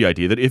 about the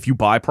idea that if you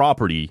buy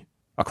property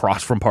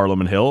across from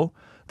Parliament Hill,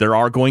 there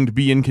are going to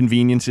be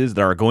inconveniences.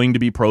 There are going to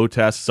be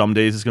protests. Some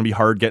days it's going to be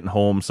hard getting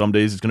home. Some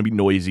days it's going to be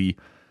noisy.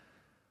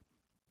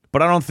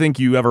 But I don't think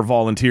you ever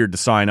volunteered to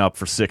sign up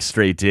for 6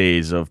 straight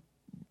days of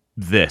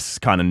this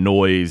kind of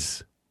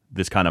noise,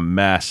 this kind of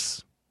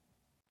mess,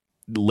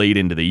 late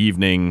into the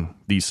evening,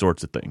 these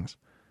sorts of things.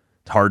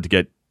 It's hard to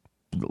get,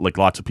 like,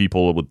 lots of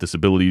people with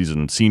disabilities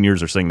and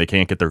seniors are saying they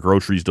can't get their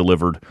groceries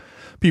delivered.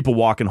 People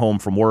walking home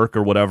from work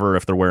or whatever,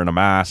 if they're wearing a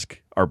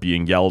mask, are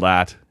being yelled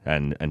at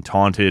and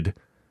taunted.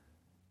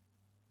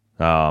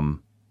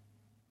 You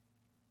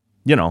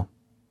know,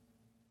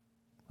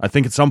 I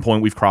think at some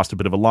point we've crossed a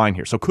bit of a line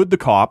here. So could the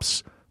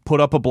cops put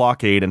up a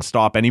blockade and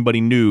stop anybody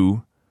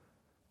new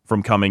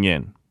from coming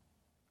in?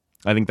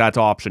 I think that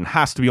option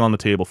has to be on the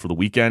table for the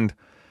weekend.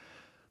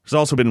 There's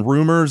also been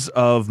rumors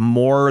of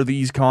more of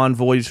these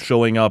convoys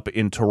showing up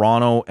in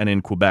Toronto and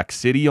in Quebec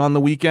City on the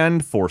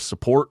weekend for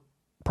support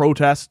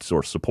protests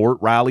or support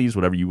rallies,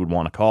 whatever you would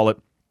want to call it.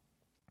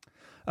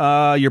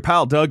 Your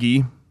pal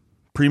Dougie,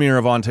 Premier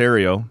of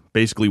Ontario,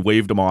 basically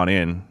waved them on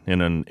in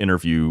an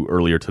interview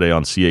earlier today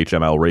on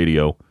CHML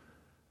Radio,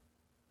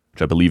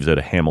 which I believe is out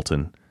of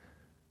Hamilton,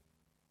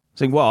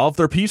 saying, well, if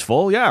they're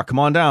peaceful, yeah, come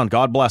on down,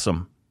 God bless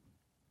them.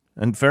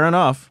 And fair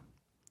enough.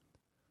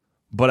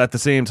 But at the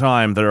same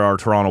time, there are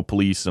Toronto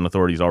police and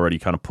authorities already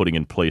kind of putting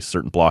in place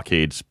certain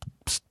blockades,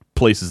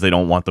 places they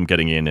don't want them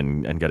getting in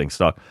and getting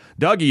stuck.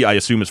 Dougie, I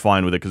assume, is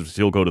fine with it because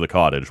he'll go to the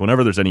cottage.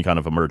 Whenever there's any kind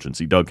of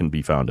emergency, Doug can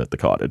be found at the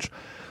cottage.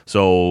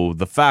 So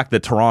the fact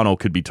that Toronto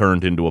could be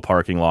turned into a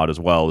parking lot as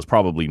well is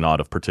probably not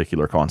of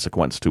particular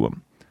consequence to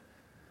him.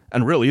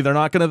 And really, they're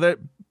not going to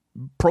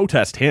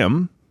protest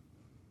him.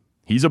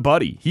 He's a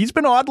buddy. He's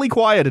been oddly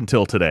quiet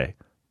until today.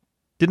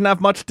 Didn't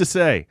have much to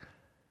say.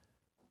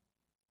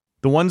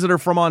 The ones that are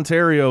from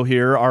Ontario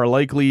here are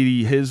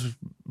likely his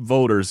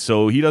voters,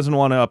 so he doesn't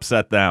want to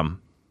upset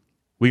them.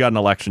 We got an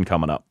election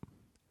coming up.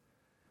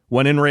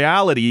 When in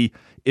reality,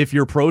 if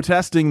you're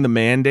protesting the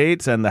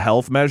mandates and the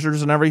health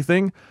measures and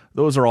everything,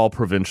 those are all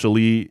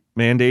provincially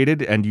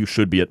mandated, and you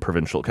should be at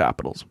provincial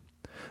capitals.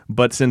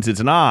 But since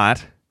it's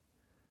not,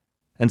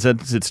 and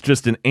since it's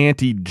just an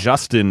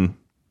anti-Justin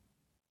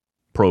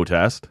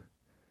protest,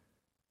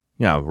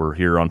 yeah, we're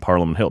here on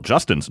Parliament Hill.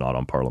 Justin's not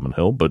on Parliament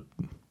Hill, but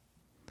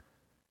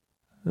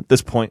at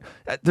this point,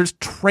 there's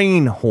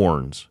train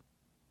horns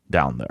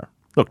down there.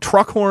 Look,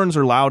 truck horns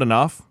are loud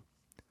enough.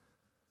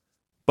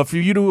 But for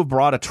you to have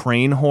brought a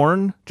train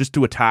horn just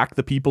to attack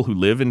the people who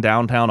live in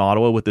downtown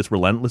Ottawa with this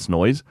relentless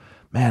noise,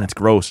 man, it's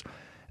gross.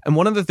 And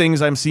one of the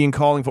things I'm seeing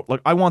calling for,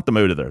 like, I want them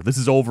out of there. This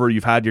is over.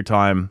 You've had your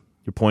time.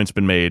 Your point's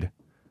been made.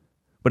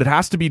 But it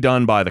has to be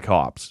done by the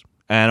cops.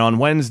 And on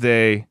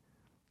Wednesday,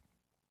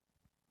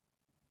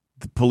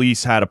 the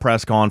police had a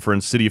press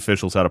conference. City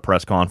officials had a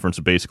press conference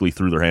and basically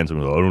threw their hands and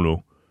went, I don't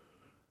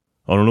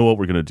know what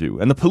we're going to do.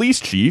 And the police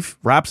chief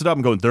wraps it up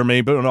and goes, there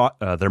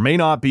may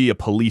not be a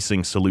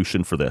policing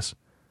solution for this.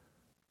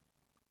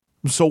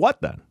 So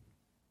what then?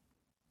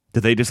 Do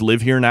they just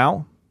live here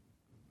now?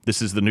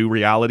 This is the new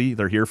reality.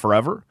 They're here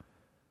forever.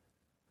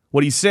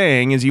 What he's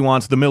saying is he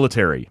wants the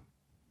military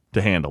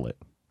to handle it.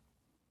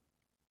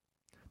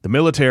 The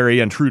military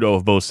and Trudeau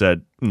have both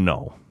said,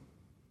 no,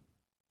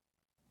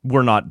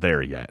 we're not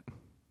there yet.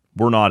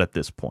 We're not at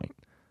this point.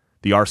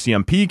 The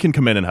RCMP can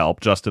come in and help.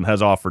 Justin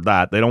has offered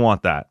that. They don't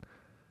want that.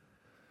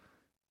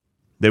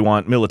 They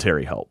want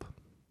military help.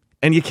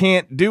 And you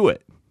can't do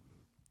it.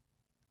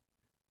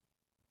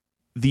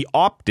 The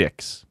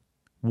optics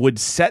would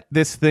set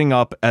this thing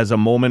up as a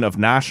moment of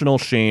national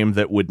shame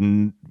that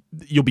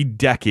you'll be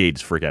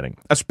decades forgetting,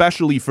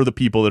 especially for the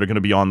people that are going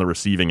to be on the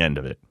receiving end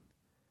of it.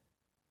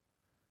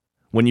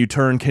 When you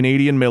turn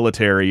Canadian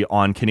military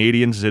on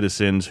Canadian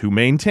citizens who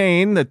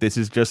maintain that this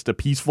is just a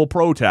peaceful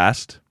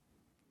protest,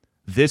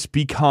 this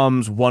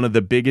becomes one of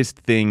the biggest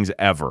things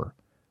ever.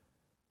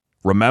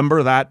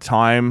 Remember that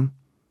time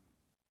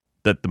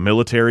that the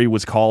military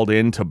was called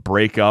in to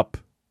break up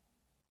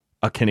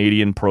a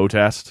Canadian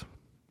protest?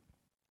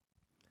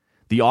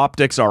 The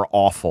optics are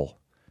awful.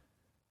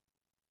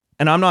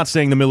 And I'm not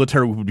saying the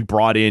military would be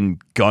brought in,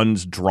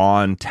 guns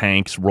drawn,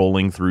 tanks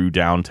rolling through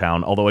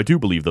downtown, although I do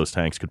believe those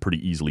tanks could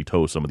pretty easily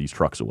tow some of these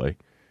trucks away.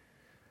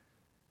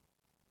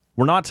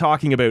 We're not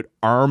talking about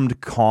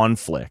armed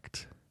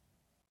conflict.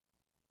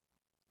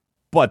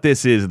 But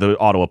this is the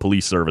Ottawa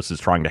Police Services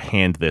trying to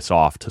hand this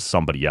off to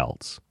somebody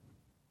else.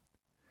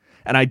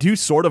 And I do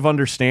sort of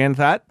understand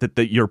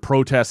that you're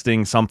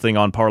protesting something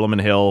on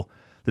Parliament Hill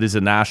that is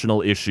a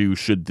national issue.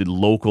 Should the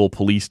local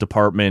police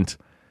department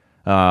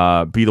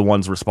be the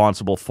ones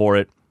responsible for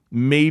it?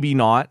 Maybe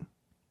not.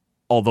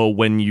 Although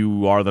when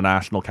you are the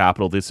national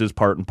capital, this is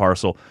part and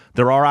parcel.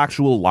 There are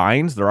actual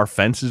lines. There are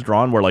fences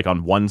drawn where, like,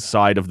 on one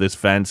side of this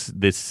fence,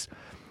 this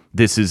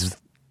is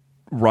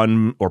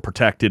run or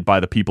protected by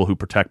the people who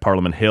protect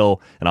Parliament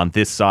Hill, and on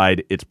this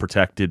side it's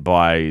protected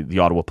by the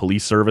Ottawa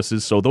Police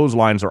Services. So those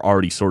lines are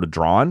already sort of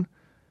drawn.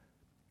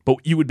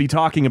 But you would be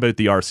talking about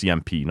the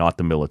RCMP, not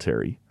the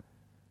military.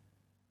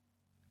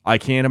 I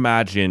can't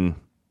imagine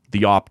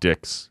the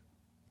optics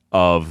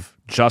of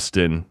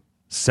Justin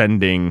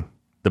sending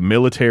the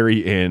military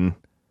in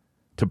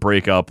to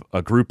break up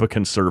a group of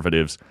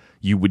conservatives.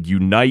 You would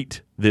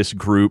unite this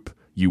group.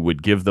 You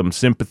would give them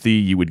sympathy,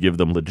 you would give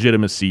them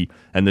legitimacy,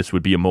 and this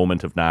would be a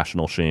moment of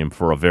national shame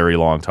for a very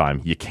long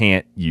time. You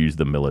can't use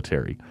the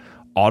military.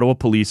 Ottawa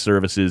Police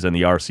Services and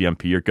the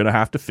RCMP are going to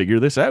have to figure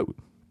this out.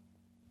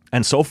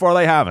 And so far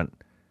they haven't.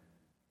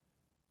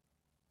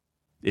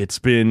 It's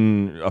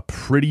been a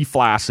pretty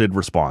flaccid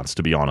response,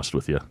 to be honest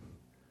with you.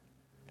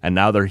 And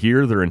now they're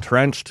here, they're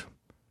entrenched.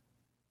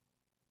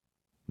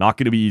 Not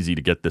going to be easy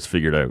to get this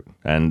figured out,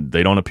 and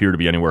they don't appear to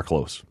be anywhere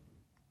close.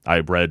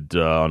 I read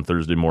on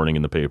Thursday morning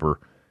in the paper,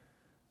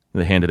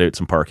 they handed out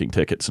some parking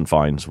tickets and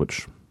fines,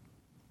 which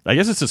I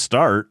guess it's a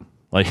start.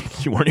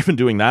 Like, you weren't even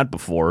doing that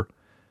before.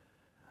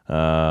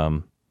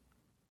 People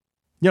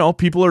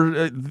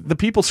are the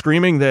people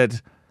screaming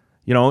that,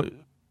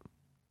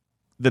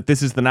 that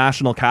this is the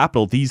national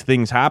capital, these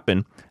things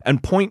happen,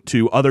 and point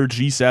to other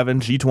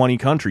G7, G20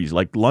 countries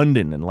like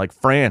London and like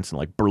France and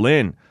like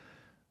Berlin,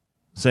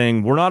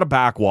 saying we're not a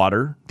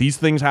backwater. These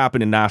things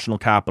happen in national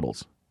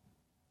capitals.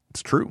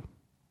 It's true.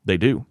 They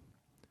do.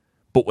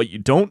 But what you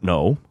don't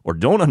know or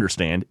don't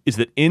understand is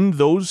that in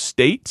those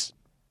states,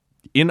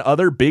 in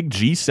other big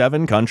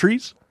G7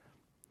 countries,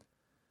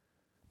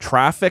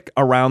 traffic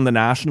around the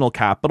national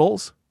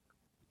capitals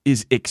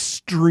is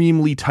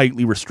extremely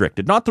tightly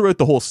restricted. Not throughout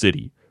the whole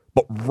city,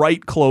 but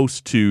right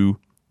close to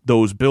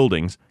those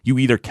buildings. You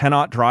either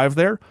cannot drive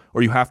there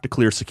or you have to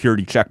clear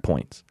security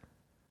checkpoints.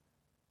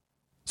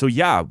 So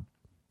yeah,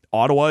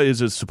 Ottawa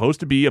is supposed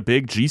to be a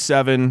big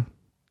G7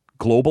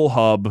 global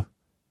hub,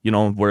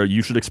 where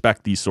you should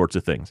expect these sorts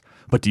of things.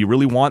 But do you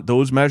really want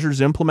those measures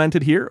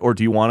implemented here, or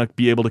do you want to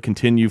be able to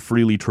continue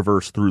freely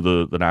traverse through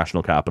the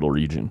national capital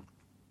region?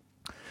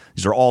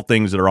 These are all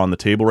things that are on the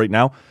table right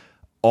now,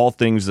 all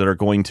things that are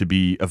going to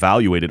be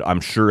evaluated,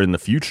 I'm sure, in the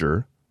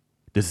future.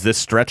 Does this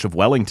stretch of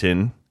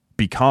Wellington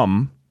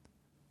become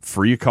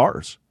free of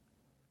cars?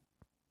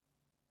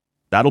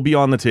 That'll be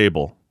on the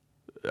table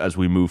as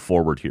we move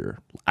forward here.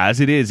 As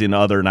it is in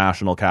other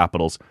national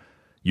capitals,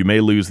 you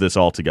may lose this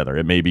altogether.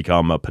 It may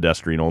become a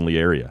pedestrian-only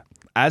area.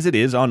 As it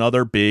is on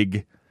other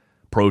big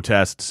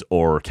protests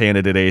or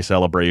Canada Day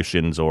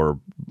celebrations or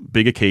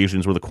big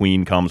occasions where the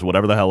Queen comes,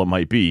 whatever the hell it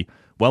might be,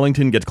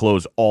 Wellington gets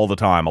closed all the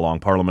time along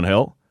Parliament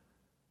Hill.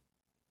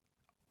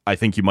 I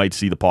think you might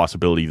see the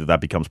possibility that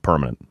becomes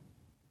permanent.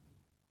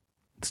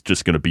 It's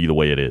just going to be the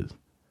way it is.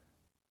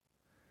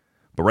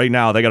 But right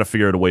now, they got to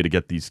figure out a way to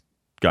get these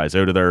guys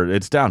out of there.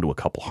 It's down to a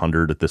couple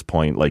hundred at this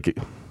point. Like,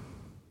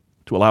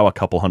 to allow a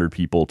couple hundred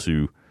people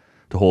to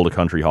hold a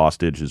country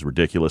hostage is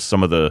ridiculous.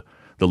 Some of the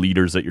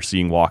leaders that you're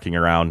seeing walking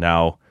around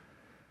now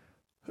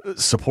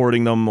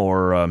supporting them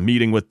or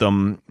meeting with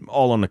them,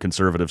 all on the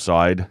conservative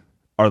side,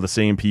 are the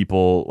same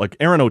people like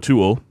Aaron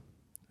O'Toole,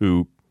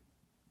 who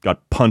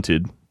got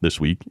punted this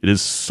week. It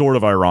is sort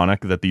of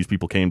ironic that these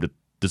people came to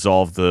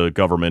dissolve the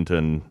government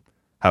and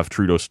have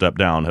Trudeau step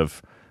down,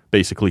 have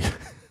basically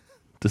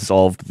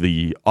dissolved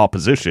the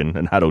opposition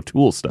and had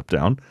O'Toole step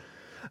down.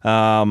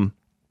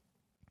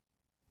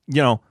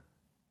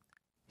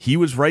 He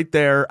was right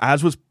there,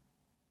 as was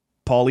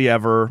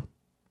Poilievre,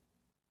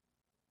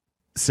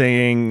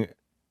 saying,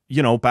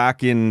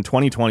 back in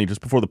 2020,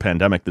 just before the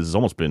pandemic, this has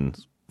almost been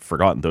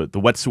forgotten. The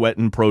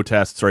Wet'suwet'en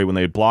protests, right, when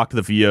they had blocked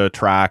the VIA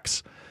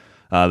tracks,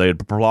 they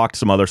had blocked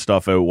some other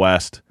stuff out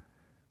west,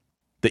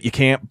 that you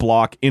can't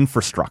block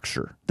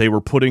infrastructure. They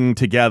were putting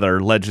together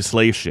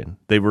legislation.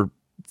 They were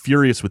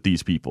furious with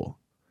these people.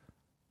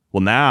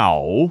 Well,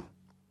 now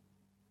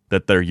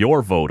that they're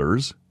your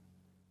voters,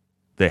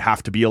 they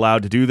have to be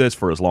allowed to do this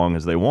for as long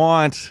as they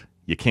want.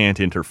 You can't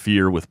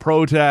interfere with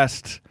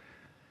protest.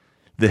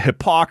 The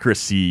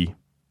hypocrisy.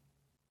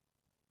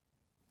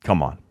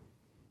 Come on.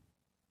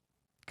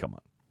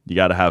 You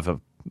got to have a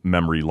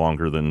memory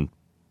longer than,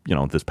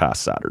 this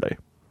past Saturday.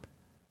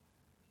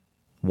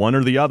 One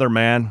or the other,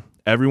 man.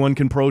 Everyone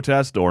can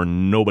protest or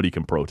nobody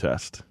can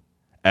protest.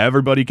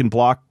 Everybody can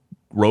block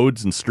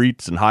roads and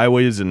streets and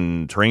highways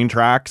and train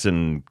tracks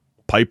and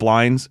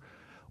pipelines,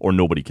 or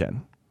nobody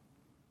can.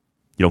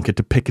 You don't get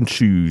to pick and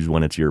choose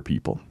when it's your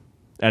people.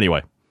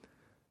 Anyway,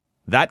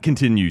 that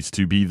continues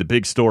to be the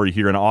big story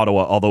here in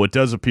Ottawa, although it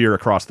does appear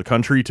across the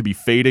country to be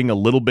fading a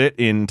little bit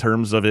in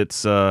terms of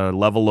its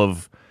level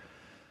of,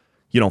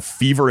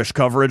 feverish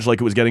coverage like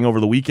it was getting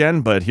over the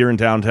weekend. But here in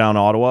downtown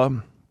Ottawa,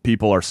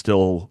 people are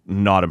still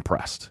not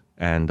impressed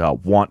and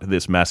want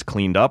this mess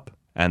cleaned up.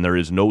 And there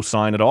is no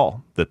sign at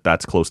all that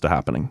that's close to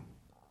happening.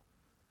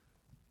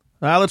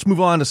 Let's move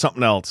on to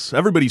something else.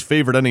 Everybody's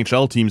favorite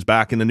NHL team's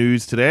back in the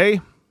news today.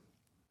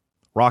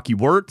 Rocky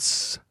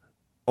Wirtz,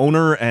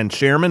 owner and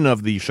chairman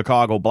of the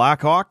Chicago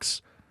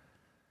Blackhawks.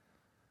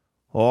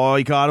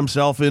 He got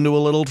himself into a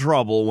little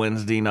trouble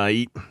Wednesday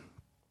night.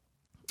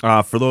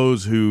 For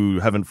those who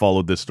haven't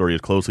followed this story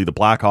as closely, the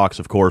Blackhawks,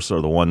 of course,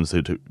 are the ones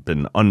that have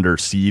been under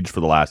siege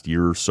for the last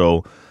year or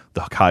so.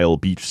 The Kyle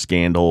Beach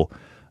scandal,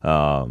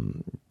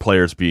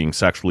 players being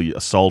sexually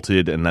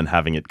assaulted and then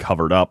having it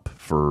covered up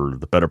for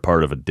the better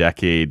part of a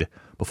decade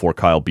before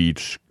Kyle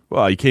Beach.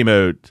 Well, he came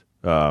out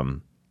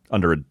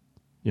under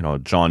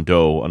John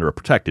Doe, under a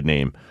protected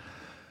name,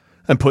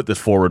 and put this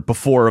forward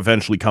before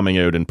eventually coming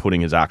out and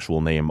putting his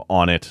actual name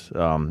on it.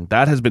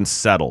 That has been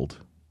settled,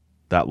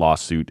 that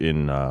lawsuit,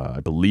 in, I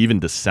believe, in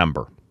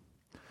December.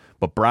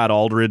 But Brad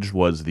Aldridge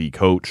was the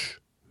coach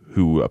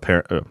who,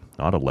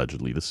 not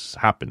allegedly, this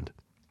happened,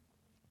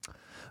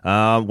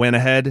 went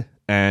ahead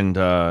and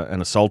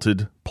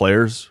assaulted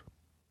players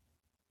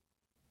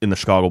in the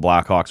Chicago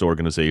Blackhawks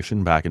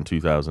organization back in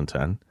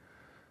 2010.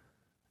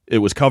 It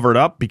was covered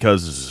up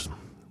because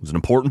it was an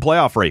important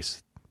playoff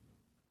race.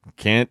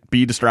 Can't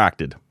be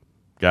distracted.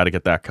 Got to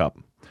get that cup.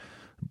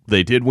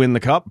 They did win the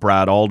cup.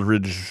 Brad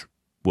Aldridge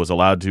was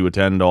allowed to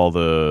attend all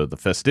the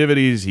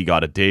festivities. He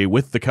got a day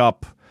with the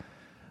cup,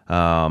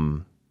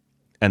 and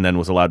then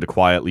was allowed to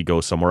quietly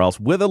go somewhere else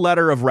with a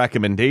letter of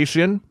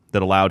recommendation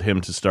that allowed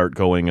him to start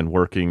going and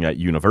working at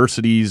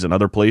universities and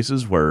other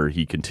places where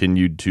he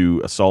continued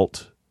to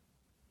assault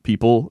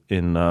people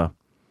in, at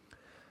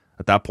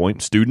that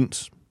point,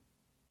 students.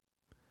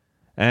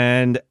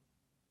 And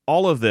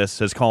all of this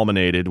has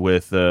culminated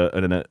with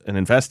an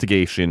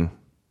investigation.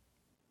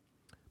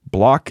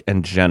 Block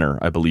and Jenner,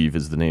 I believe,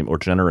 is the name, or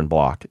Jenner and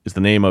Block is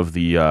the name of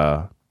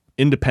the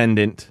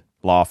independent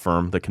law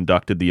firm that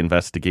conducted the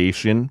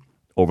investigation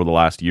over the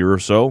last year or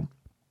so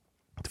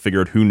to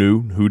figure out who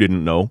knew, who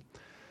didn't know,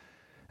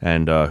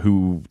 and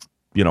who,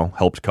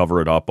 helped cover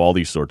it up, all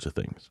these sorts of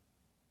things.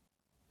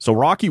 So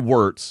Rocky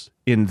Wirtz,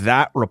 in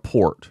that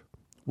report,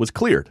 was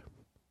cleared.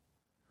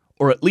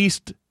 Or at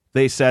least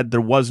they said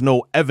there was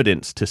no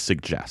evidence to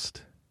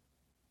suggest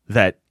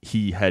that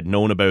he had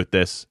known about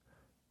this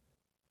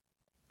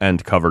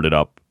and covered it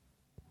up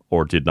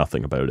or did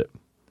nothing about it.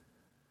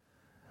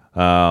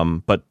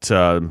 But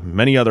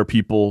many other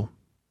people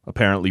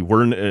apparently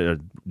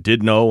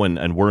did know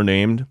and were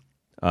named,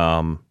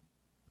 and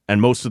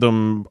most of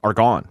them are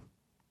gone.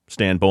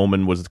 Stan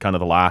Bowman was kind of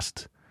the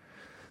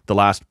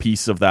last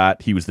piece of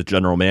that. He was the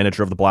general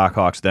manager of the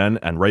Blackhawks then,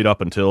 and right up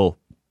until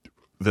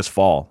this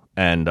fall,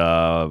 and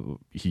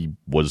he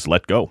was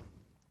let go.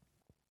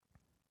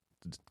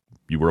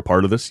 You were a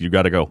part of this, you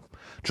got to go.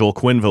 Joel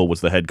Quenneville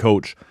was the head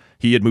coach.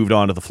 He had moved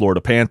on to the Florida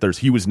Panthers.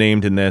 He was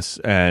named in this,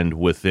 and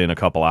within a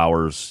couple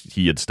hours,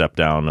 he had stepped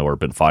down or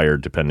been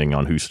fired, depending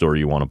on whose story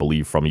you want to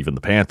believe from even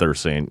the Panthers,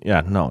 saying,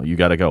 yeah, no, you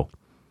got to go.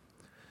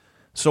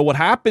 So what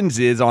happens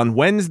is, on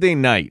Wednesday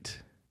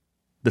night,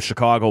 the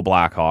Chicago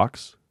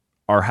Blackhawks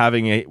are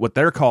having what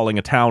they're calling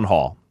a town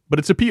hall, but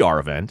it's a PR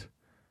event.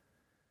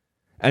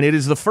 And it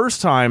is the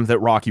first time that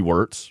Rocky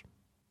Wirtz,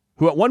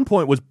 who at one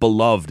point was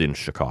beloved in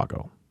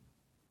Chicago.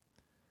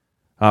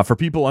 For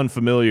people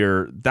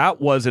unfamiliar, that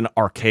was an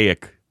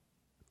archaic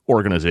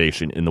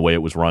organization in the way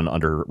it was run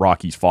under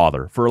Rocky's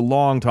father for a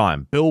long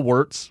time. Bill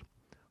Wirtz,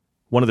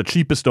 one of the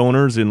cheapest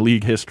owners in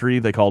league history,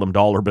 they called him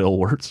Dollar Bill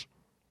Wirtz,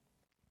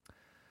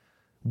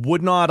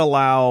 would not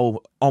allow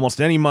almost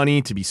any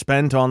money to be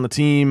spent on the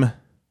team.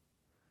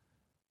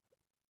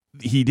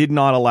 He did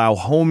not allow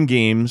home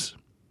games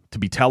to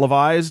be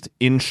televised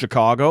in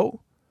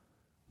Chicago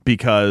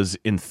because,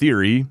 in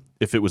theory,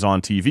 if it was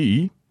on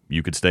TV,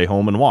 you could stay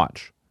home and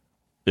watch.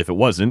 If it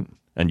wasn't,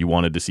 and you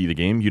wanted to see the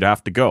game, you'd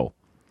have to go.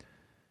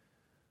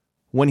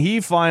 When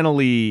he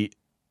finally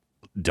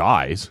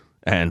dies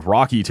and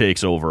Rocky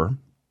takes over,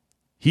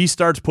 he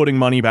starts putting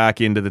money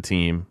back into the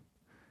team.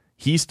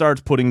 He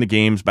starts putting the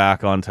games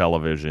back on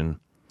television,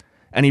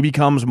 and he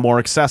becomes more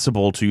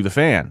accessible to the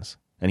fans.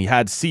 And he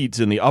had seats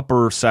in the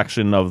upper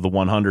section of the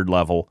 100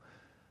 level.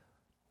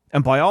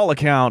 And by all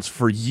accounts,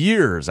 for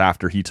years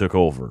after he took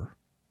over,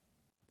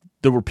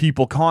 there were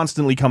people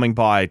constantly coming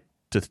by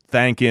to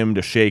thank him,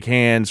 to shake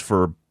hands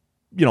for,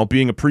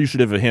 being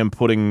appreciative of him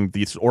putting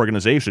this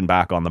organization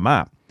back on the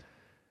map.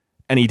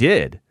 And he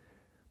did.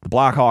 The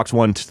Blackhawks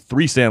won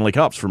 3 Stanley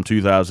Cups from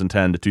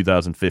 2010 to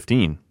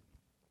 2015.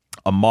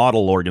 A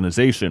model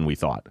organization, we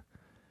thought.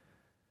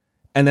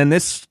 And then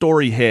this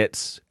story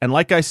hits, and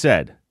like I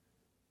said,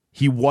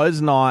 he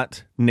was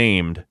not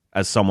named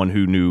as someone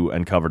who knew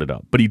and covered it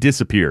up, but he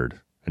disappeared,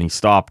 and he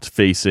stopped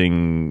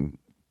facing,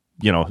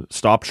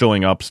 stopped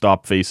showing up,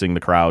 stopped facing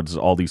the crowds,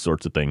 all these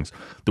sorts of things.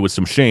 There was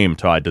some shame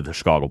tied to the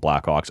Chicago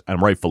Blackhawks,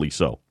 and rightfully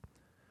so.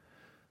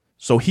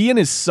 So he and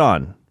his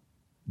son,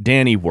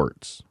 Danny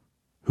Wirtz,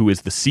 who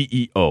is the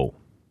CEO,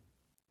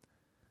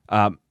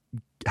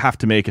 have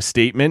to make a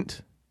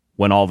statement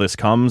when all this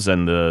comes,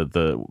 and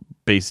the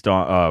based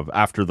on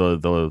after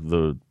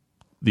the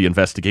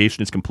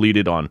investigation is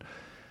completed on,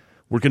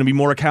 we're going to be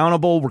more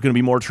accountable, we're going to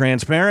be more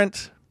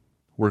transparent,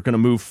 we're going to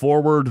move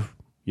forward,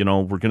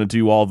 we're going to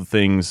do all the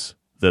things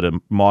that a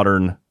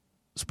modern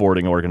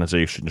sporting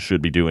organization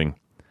should be doing.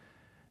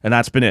 And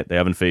that's been it. They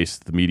haven't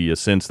faced the media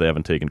since. They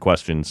haven't taken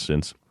questions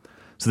since.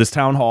 So this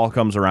town hall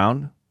comes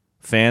around.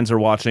 Fans are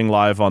watching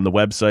live on the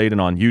website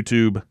and on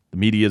YouTube. The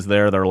media is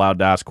there. They're allowed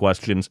to ask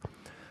questions.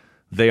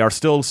 They are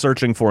still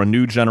searching for a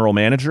new general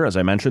manager. As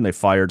I mentioned, they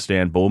fired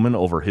Stan Bowman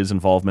over his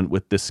involvement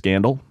with this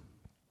scandal.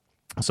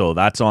 So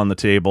that's on the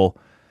table.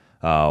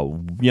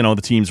 The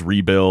team's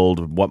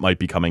rebuild, what might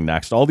be coming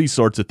next. All these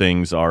sorts of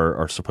things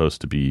are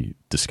supposed to be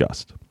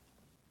discussed.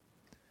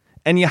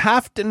 And you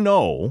have to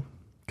know,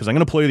 because I'm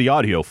going to play the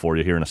audio for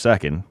you here in a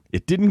second.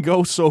 It didn't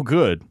go so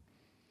good.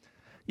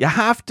 You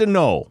have to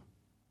know,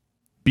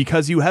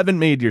 because you haven't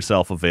made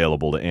yourself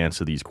available to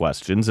answer these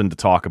questions and to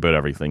talk about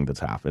everything that's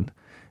happened,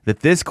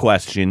 that this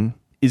question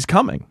is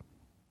coming.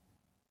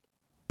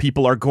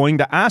 People are going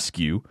to ask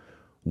you,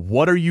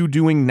 what are you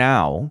doing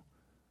now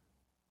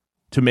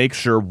to make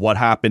sure what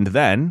happened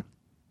then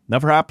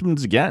never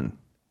happens again?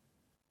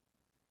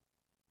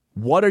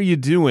 What are you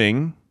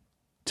doing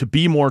to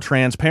be more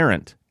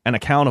transparent and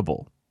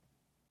accountable?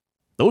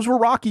 Those were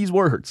Rocky's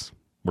words.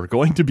 We're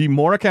going to be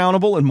more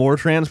accountable and more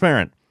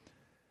transparent.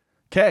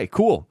 Okay,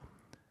 cool.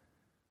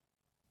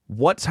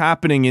 What's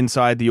happening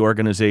inside the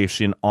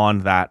organization on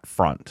that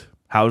front?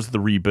 How's the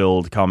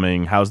rebuild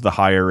coming? How's the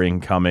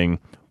hiring coming?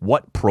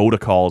 What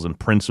protocols and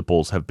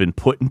principles have been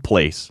put in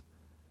place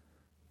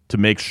to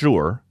make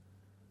sure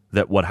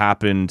that what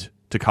happened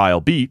to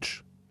Kyle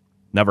Beach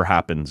never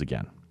happens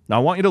again? Now, I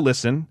want you to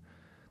listen.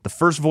 The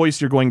first voice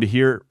you're going to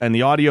hear, and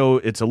the audio,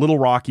 it's a little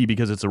rocky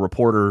because it's a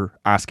reporter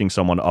asking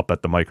someone up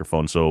at the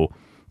microphone. So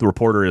the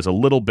reporter is a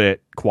little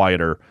bit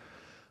quieter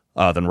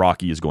than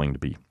Rocky is going to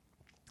be.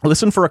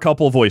 Listen for a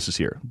couple of voices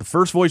here. The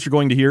first voice you're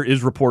going to hear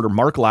is reporter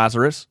Mark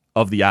Lazarus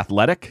of The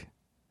Athletic,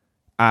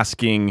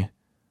 asking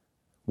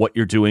what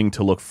you're doing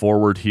to look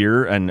forward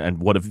here, and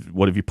what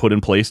have you put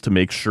in place to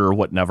make sure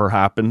what never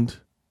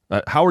happened.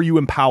 How are you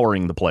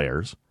empowering the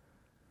players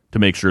to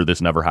make sure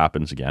this never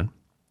happens again?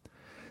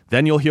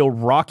 Then you'll hear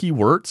Rocky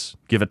Wirtz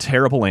give a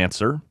terrible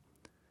answer.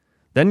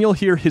 Then you'll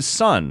hear his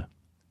son,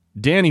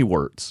 Danny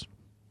Wirtz,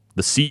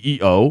 the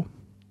CEO,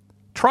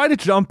 try to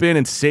jump in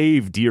and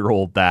save dear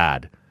old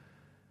dad.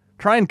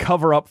 Try and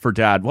cover up for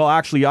dad. Well,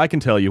 actually, I can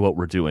tell you what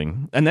we're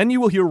doing. And then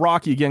you will hear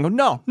Rocky again go,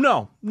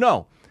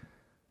 no.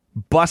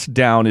 Bust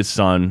down his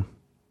son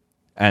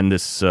and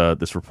this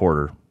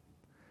reporter.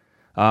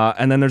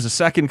 And then there's a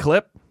second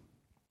clip.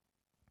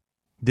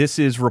 This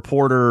is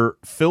reporter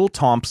Phil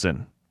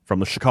Thompson from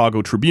the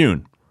Chicago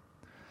Tribune.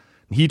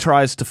 He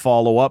tries to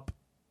follow up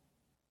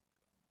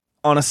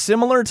on a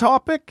similar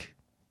topic,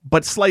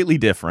 but slightly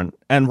different.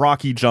 And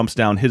Rocky jumps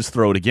down his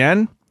throat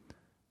again.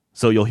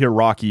 So you'll hear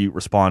Rocky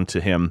respond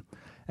to him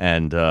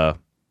and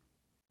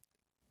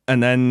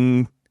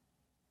then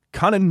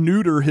kind of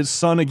neuter his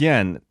son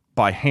again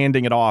by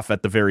handing it off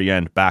at the very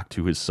end back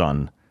to his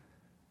son,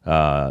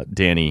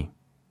 Danny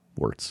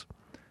Wirtz.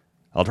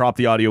 I'll drop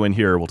the audio in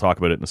here. We'll talk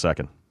about it in a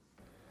second.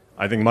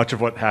 I think much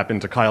of what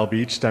happened to Kyle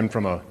Beach stemmed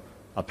from a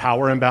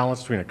power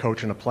imbalance between a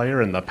coach and a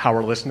player and the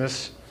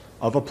powerlessness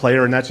of a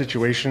player in that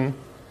situation.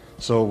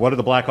 So what are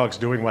the Blackhawks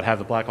doing? What have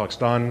the Blackhawks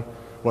done?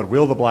 What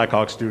will the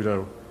Blackhawks do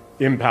to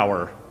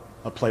empower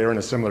a player in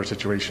a similar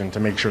situation to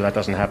make sure that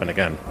doesn't happen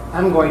again?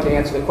 I'm going to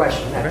answer the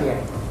question at the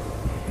end.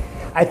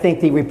 I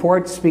think the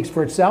report speaks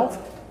for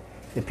itself.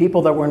 The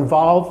people that were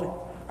involved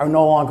are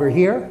no longer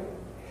here.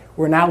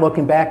 We're not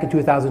looking back at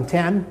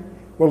 2010.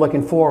 We're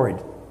looking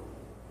forward.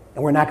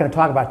 And we're not going to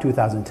talk about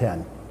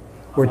 2010.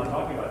 I'm not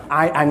talking about it.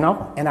 I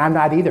know, and I'm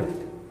not either.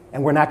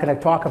 And we're not going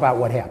to talk about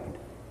what happened.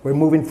 We're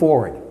moving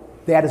forward.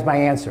 That is my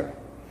answer.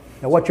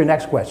 Now, what's your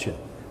next question?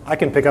 I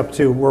can pick up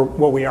to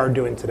what we are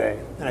doing today.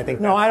 And I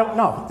think no, I don't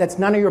know. That's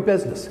none of your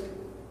business.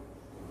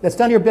 That's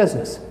none of your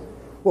business.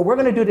 What we're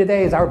going to do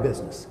today is our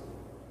business.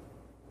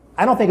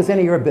 I don't think it's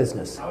any of your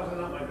business. How is it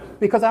not my business?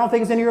 Because I don't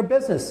think it's any of your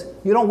business.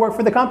 You don't work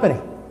for the company.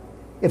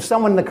 If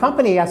someone in the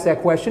company asks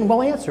that question,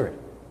 we'll answer it.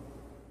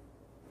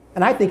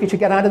 And I think you should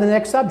get on to the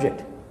next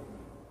subject.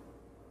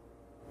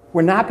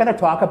 We're not going to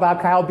talk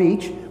about Kyle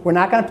Beach. We're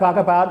not going to talk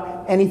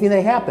about anything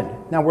that happened.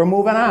 Now, we're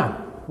moving on.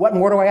 What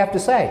more do I have to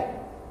say?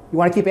 You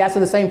want to keep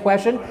asking the same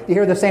question? You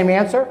hear the same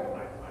answer?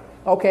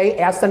 Okay,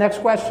 ask the next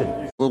question.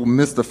 A little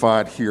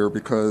mystified here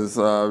because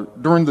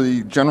during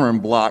the Jenner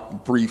and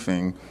Block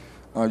briefing,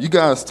 you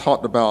guys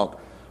talked about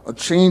a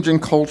change in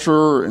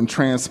culture and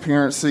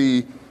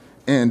transparency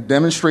and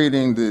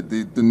demonstrating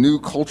the new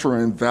culture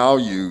and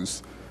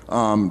values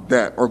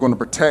that are going to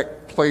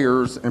protect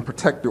players and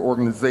protect the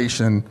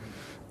organization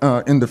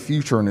in the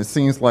future. And it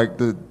seems like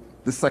the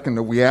second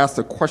that we asked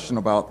a question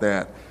about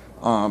that,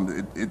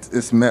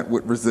 it's met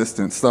with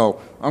resistance.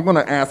 So I'm going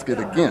to ask it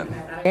again.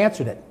 I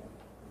answered it.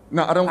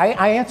 No, I don't.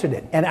 I answered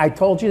it, and I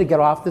told you to get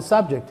off the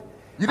subject.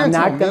 You didn't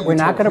tell me. We're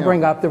not going to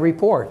bring up the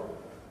report.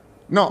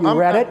 No, you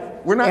read it.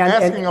 We're not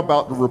asking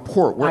about the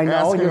report. We're I know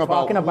asking you're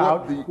talking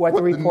about what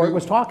the report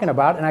was talking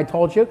about, and I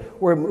told you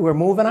we're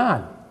moving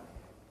on.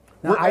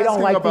 Now, I don't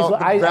like these.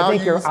 I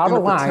think you're out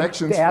of line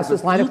to ask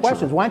this line of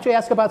questions. Why don't you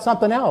ask about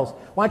something else?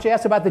 Why don't you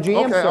ask about the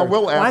GM search? I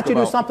will ask. Why don't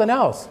you do something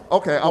else?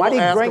 Okay, I will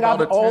ask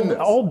about attendance. Why do you bring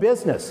up old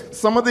business?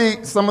 Some of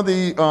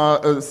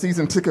the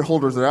season ticket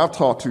holders that I've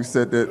talked to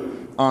said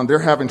that they're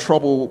having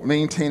trouble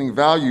maintaining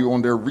value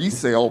on their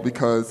resale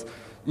because,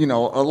 you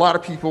know, a lot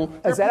of people.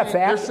 Is that a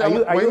fact?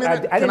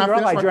 I didn't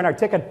realize you're in our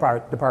ticket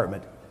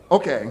department.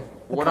 Okay.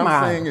 What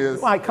I'm saying is,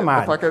 come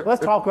on.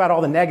 Let's talk about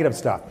all the negative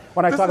stuff.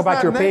 When I talk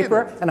about your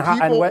paper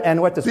and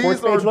what the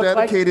sports page looks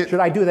like, should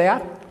I do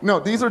that?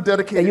 No, these are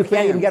dedicated. You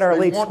can't even get our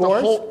elite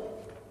scores.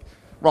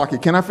 Rocky,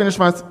 can I finish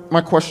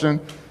my question?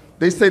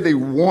 They say they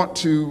want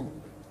to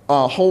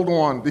hold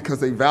on because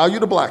they value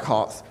the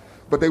Blackhawks,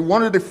 but they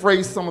wanted to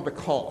defray some of the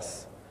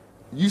costs.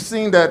 You've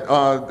seen that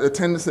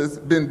attendance has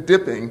been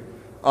dipping.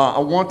 I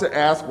want to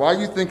ask why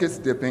you think it's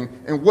dipping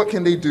and what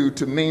can they do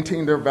to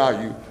maintain their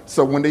value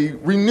so when they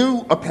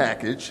renew a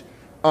package,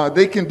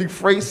 they can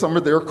defray some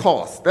of their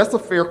costs. That's a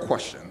fair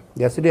question.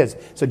 Yes, it is.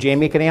 So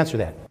Jamie can answer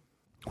that.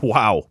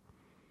 Wow.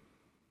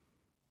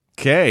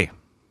 Okay.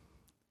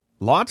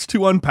 Lots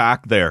to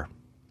unpack there.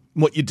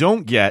 What you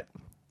don't get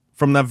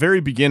from the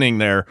very beginning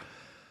there,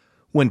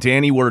 when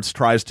Danny Wirtz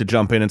tries to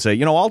jump in and say,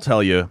 you know, I'll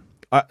tell you,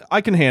 I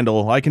can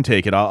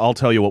take it. I'll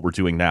tell you what we're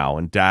doing now.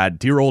 And Dad,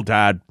 dear old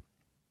Dad,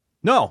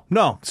 no,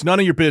 it's none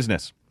of your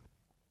business.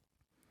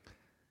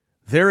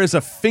 There is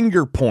a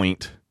finger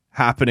point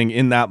happening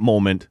in that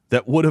moment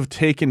that would have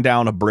taken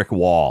down a brick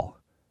wall.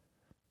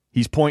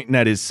 He's pointing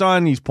at his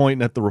son. He's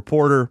pointing at the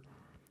reporter.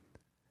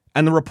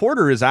 And the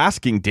reporter is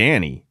asking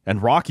Danny,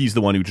 and Rocky's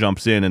the one who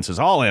jumps in and says,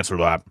 I'll answer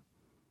that.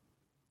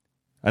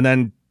 And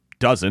then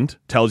doesn't,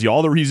 tells you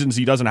all the reasons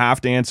he doesn't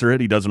have to answer it.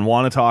 He doesn't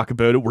want to talk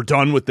about it. We're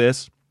done with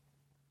this.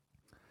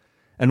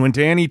 And when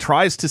Danny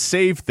tries to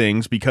save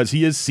things because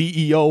he is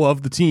CEO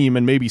of the team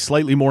and maybe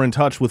slightly more in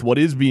touch with what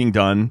is being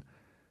done,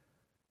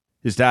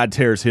 his dad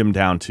tears him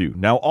down too.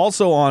 Now,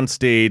 also on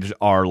stage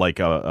are like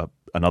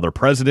another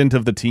president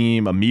of the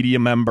team, a media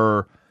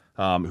member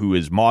who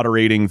is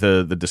moderating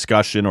the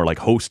discussion or like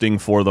hosting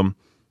for them.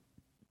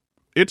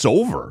 It's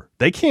over.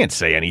 They can't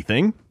say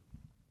anything.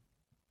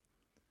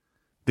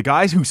 The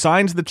guys who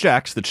signs the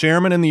checks, the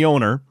chairman and the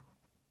owner,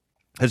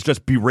 has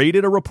just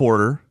berated a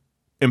reporter,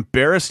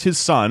 embarrassed his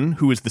son,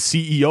 who is the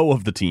CEO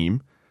of the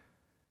team,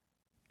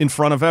 in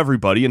front of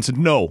everybody and said,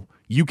 no,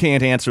 you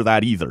can't answer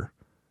that either.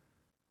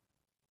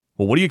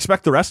 Well, what do you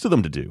expect the rest of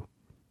them to do?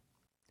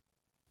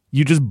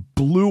 You just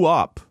blew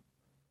up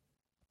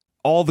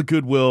all the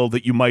goodwill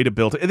that you might have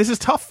built. This is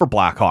tough for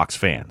Blackhawks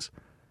fans.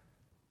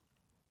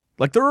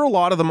 Like, there are a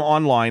lot of them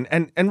online,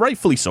 and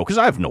rightfully so, because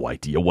I have no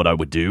idea what I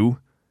would do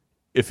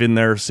if in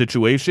their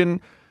situation.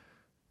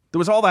 There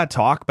was all that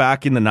talk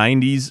back in the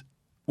 90s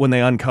when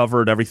they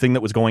uncovered everything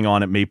that was going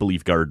on at Maple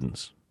Leaf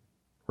Gardens,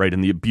 right,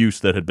 and the abuse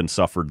that had been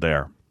suffered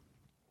there.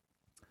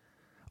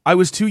 I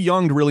was too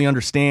young to really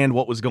understand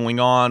what was going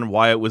on,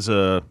 why it was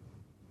a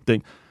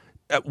thing.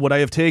 Would I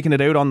have taken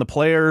it out on the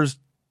players?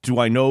 Do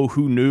I know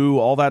who knew?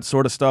 All that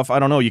sort of stuff. I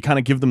don't know. You kind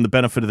of give them the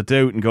benefit of the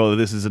doubt and go,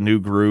 this is a new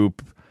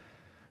group,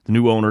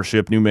 new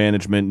ownership, new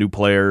management, new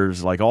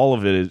players. Like all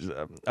of it is,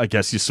 I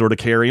guess you sort of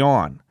carry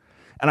on.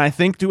 And I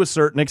think to a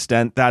certain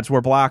extent, that's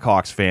where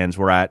Blackhawks fans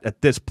were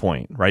at this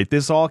point, right?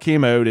 This all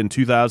came out in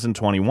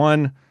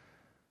 2021.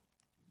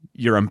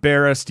 You're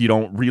embarrassed. You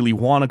don't really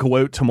want to go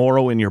out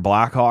tomorrow in your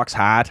Blackhawks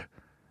hat.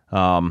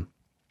 But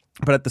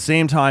at the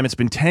same time, it's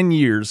been 10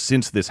 years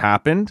since this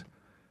happened.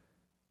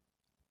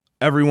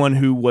 Everyone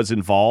who was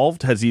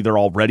involved has either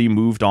already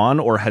moved on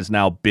or has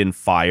now been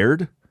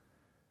fired.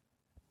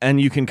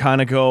 And you can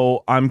kind of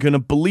go, I'm going to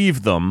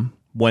believe them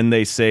when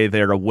they say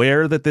they're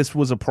aware that this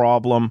was a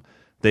problem.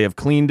 They have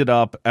cleaned it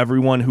up.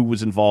 Everyone who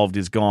was involved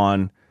is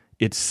gone.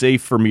 It's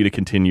safe for me to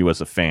continue as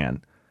a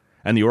fan.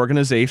 And the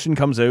organization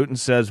comes out and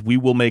says, we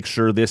will make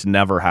sure this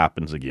never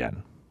happens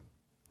again.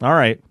 All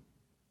right.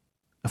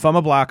 If I'm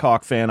a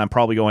Blackhawk fan, I'm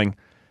probably going,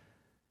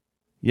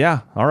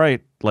 yeah, all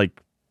right.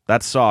 Like,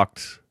 that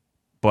sucked.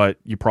 But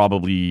you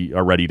probably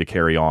are ready to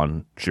carry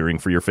on cheering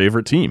for your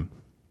favorite team.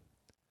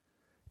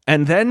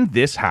 And then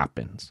this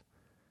happens,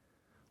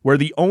 where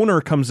the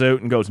owner comes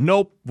out and goes,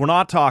 nope, we're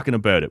not talking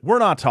about it. We're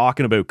not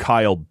talking about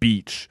Kyle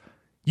Beach.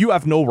 You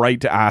have no right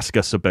to ask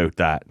us about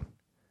that.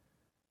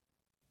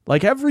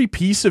 Like, every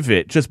piece of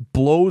it just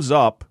blows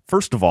up.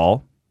 First of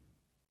all,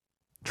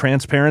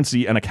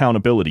 transparency and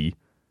accountability,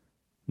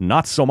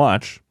 not so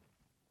much.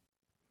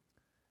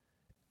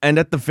 And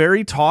at the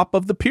very top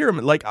of the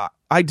pyramid, like,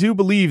 I do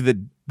believe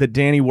that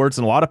Danny Wirtz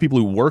and a lot of people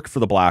who work for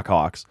the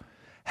Blackhawks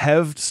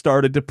have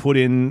started to put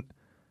in,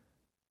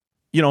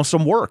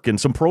 some work and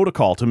some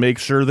protocol to make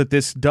sure that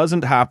this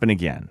doesn't happen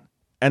again,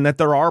 and that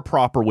there are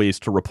proper ways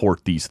to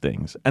report these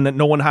things, and that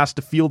no one has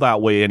to feel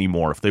that way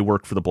anymore if they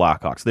work for the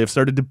Blackhawks. They've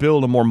started to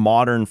build a more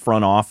modern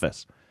front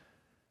office.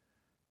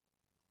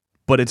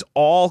 But it's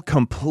all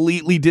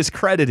completely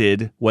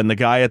discredited when the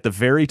guy at the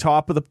very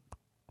top of the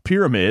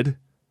pyramid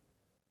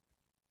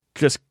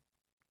just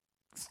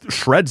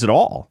shreds it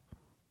all.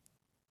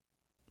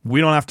 We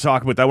don't have to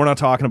talk about that. We're not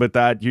talking about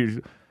that.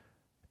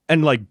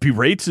 And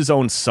berates his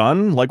own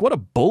son. Like, what a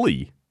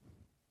bully.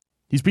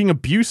 He's being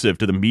abusive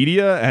to the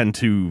media and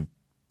to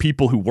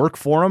people who work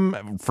for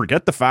him.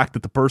 Forget the fact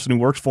that the person who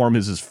works for him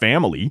is his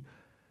family.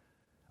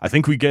 I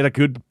think we get a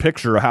good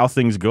picture of how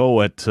things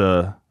go at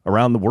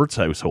around the Wirtz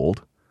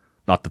household.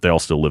 Not that they all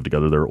still live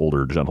together. They're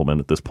older gentlemen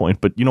at this point,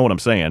 but you know what I'm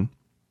saying.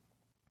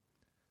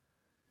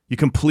 You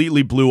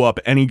completely blew up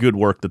any good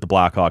work that the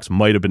Blackhawks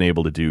might have been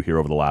able to do here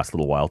over the last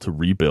little while to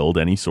rebuild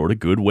any sort of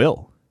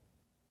goodwill.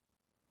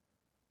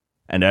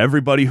 And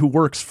everybody who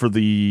works for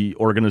the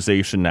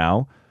organization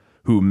now,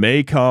 who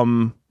may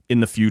come in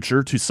the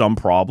future to some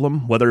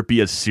problem, whether it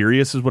be as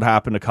serious as what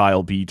happened to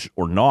Kyle Beach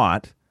or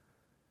not,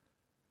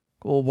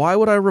 well, why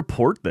would I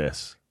report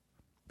this?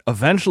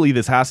 Eventually,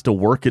 this has to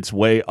work its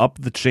way up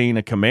the chain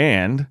of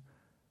command,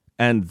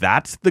 and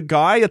that's the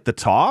guy at the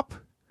top?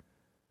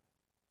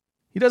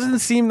 He doesn't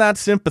seem that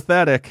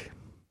sympathetic.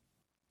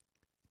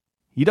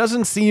 He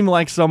doesn't seem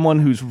like someone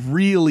who's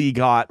really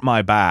got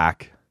my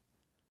back.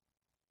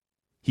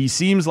 He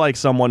seems like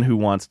someone who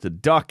wants to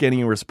duck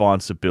any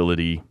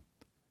responsibility,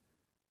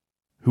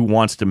 who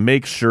wants to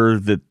make sure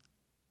that,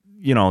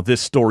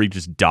 this story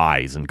just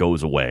dies and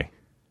goes away.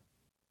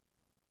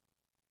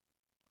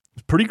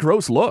 It's a pretty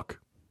gross look.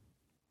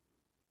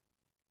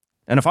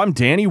 And if I'm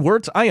Danny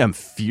Wirtz, I am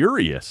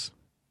furious.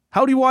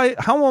 How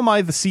am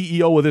I the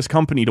CEO of this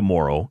company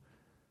tomorrow,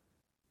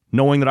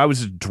 knowing that I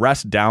was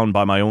dressed down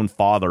by my own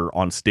father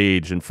on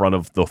stage in front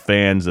of the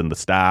fans and the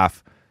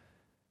staff?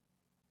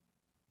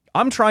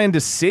 I'm trying to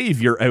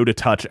save your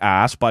out-of-touch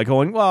ass by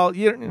going, well,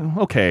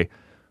 okay,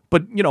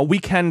 but, we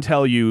can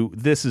tell you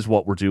this is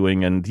what we're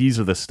doing and these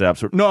are the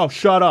steps. No,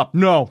 shut up,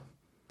 no.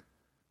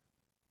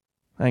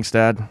 Thanks,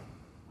 Dad.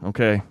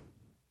 Okay.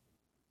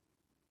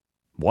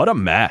 What a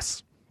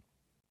mess.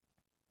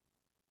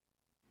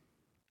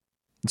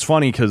 It's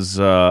funny because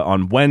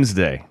on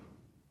Wednesday,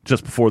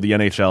 just before the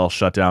NHL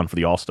shut down for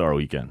the All-Star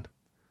weekend,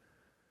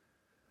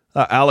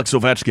 Alex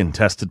Ovechkin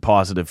tested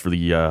positive for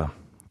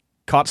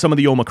caught some of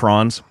the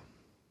Omicrons,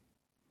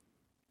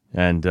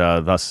 and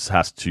thus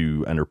has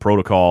to enter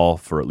protocol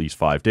for at least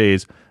 5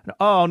 days.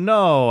 Oh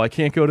no, I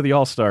can't go to the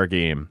All-Star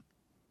game.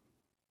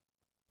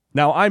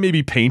 Now, I may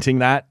be painting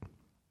that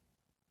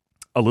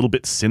a little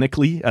bit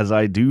cynically, as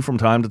I do from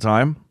time to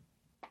time,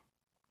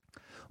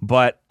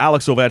 but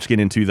Alex Ovechkin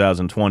in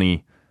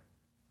 2020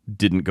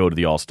 didn't go to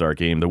the All-Star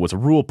game. There was a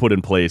rule put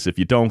in place. If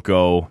you don't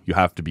go, you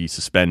have to be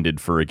suspended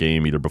for a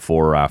game either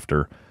before or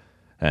after.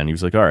 And he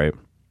was like, all right,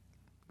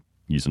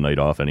 use a night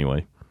off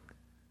anyway.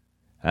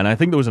 And I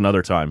think there was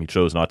another time he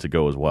chose not to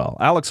go as well.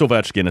 Alex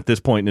Ovechkin, at this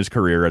point in his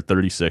career, at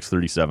 36,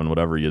 37,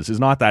 whatever he is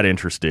not that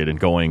interested in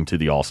going to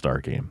the All-Star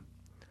game.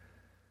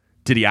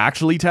 Did he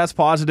actually test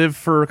positive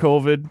for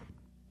COVID?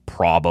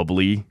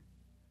 Probably.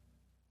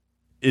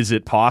 Is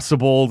it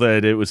possible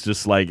that it was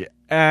just like,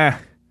 I'm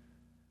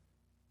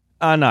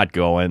not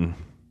going?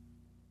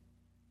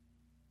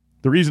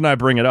 The reason I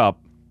bring it up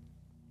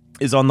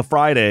is on the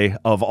Friday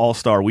of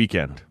All-Star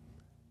weekend,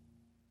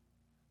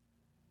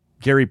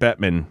 Gary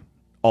Bettman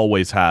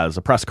always has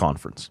a press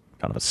conference,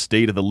 kind of a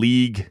state of the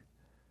league,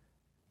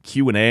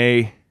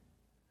 Q&A.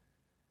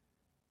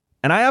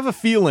 And I have a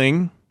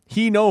feeling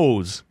he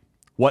knows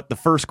what the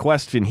first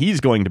question he's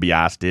going to be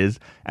asked is,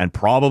 and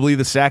probably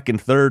the second,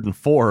 third, and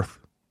fourth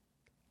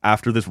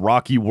after this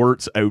Rocky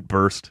Wirtz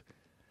outburst.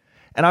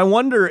 And I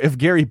wonder if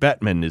Gary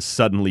Bettman is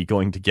suddenly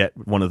going to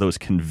get one of those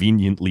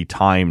conveniently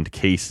timed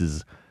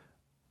cases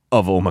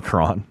of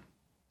Omicron,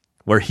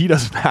 where he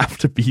doesn't have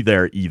to be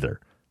there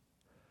either.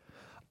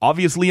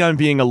 Obviously, I'm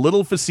being a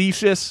little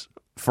facetious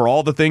for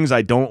all the things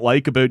I don't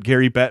like about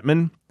Gary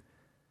Bettman.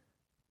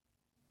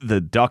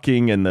 The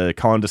ducking and the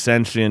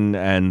condescension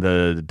and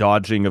the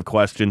dodging of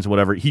questions,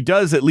 whatever. He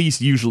does at least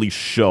usually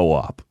show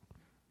up.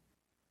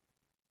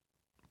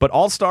 But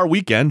All-Star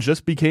Weekend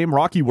just became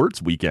Rocky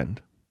Wirtz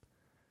weekend.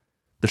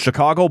 The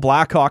Chicago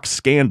Blackhawks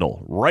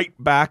scandal right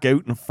back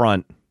out in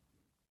front.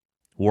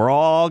 We're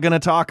all going to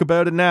talk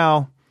about it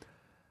now.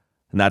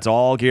 And that's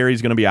all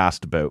Gary's going to be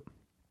asked about.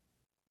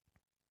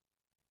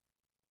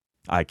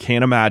 I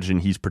can't imagine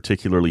he's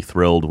particularly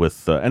thrilled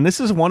with... and this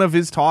is one of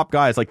his top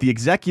guys. Like, the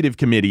executive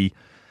committee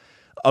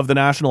of the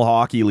National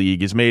Hockey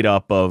League is made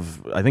up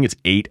of, I think it's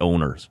 8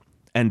 owners.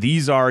 And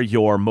these are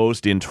your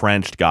most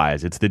entrenched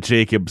guys. It's the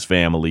Jacobs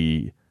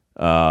family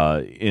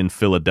in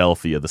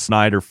Philadelphia, the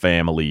Snyder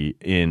family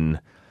in...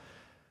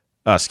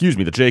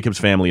 the Jacobs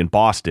family in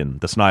Boston,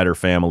 the Snyder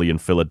family in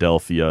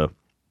Philadelphia,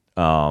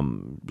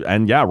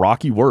 and yeah,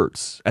 Rocky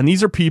Wirtz. And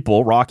these are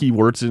people, Rocky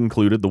Wirtz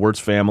included, the Wirtz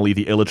family,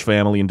 the Ilitch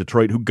family in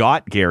Detroit, who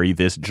got Gary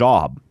this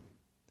job.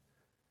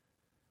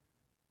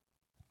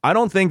 I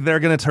don't think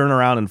they're going to turn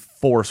around and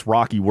force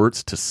Rocky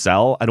Wirtz to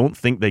sell. I don't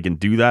think they can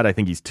do that. I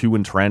think he's too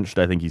entrenched.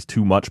 I think he's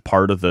too much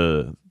part of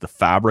the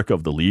fabric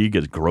of the league,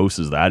 as gross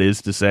as that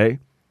is to say.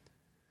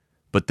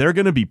 But they're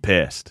going to be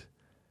pissed.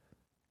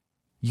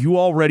 You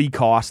already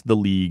cost the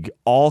league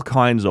all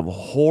kinds of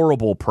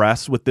horrible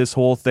press with this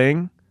whole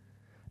thing.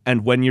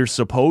 And when you're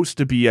supposed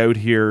to be out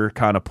here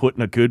kind of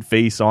putting a good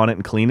face on it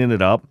and cleaning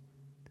it up,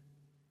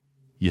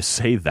 you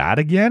say that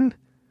again?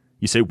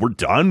 You say, we're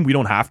done? We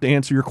don't have to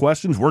answer your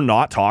questions? We're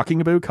not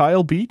talking about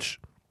Kyle Beach?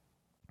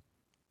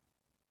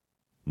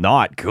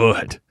 Not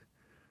good.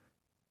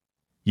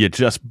 You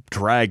just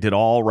dragged it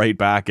all right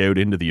back out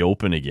into the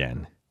open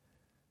again.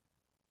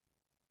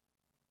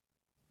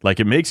 Like,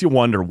 it makes you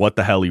wonder what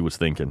the hell he was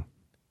thinking.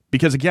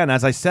 Because again,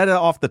 as I said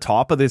off the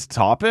top of this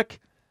topic,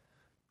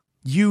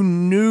 you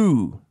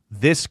knew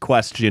this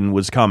question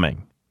was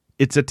coming.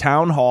 It's a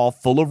town hall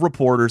full of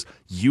reporters.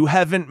 You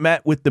haven't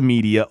met with the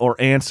media or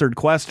answered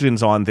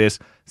questions on this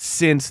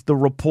since the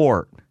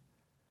report.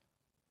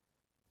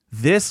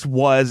 This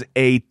was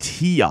a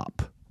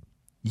tee-up.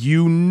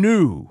 You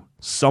knew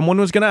someone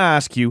was going to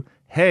ask you,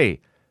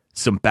 hey,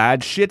 some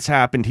bad shit's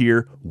happened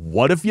here.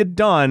 What have you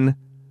done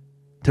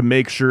to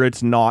make sure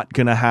it's not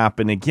going to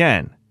happen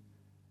again?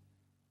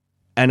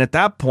 And at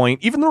that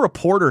point, even the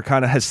reporter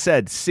kind of has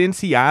said, since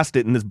he asked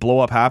it and this blow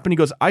up happened, he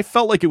goes, I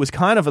felt like it was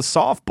kind of a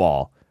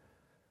softball.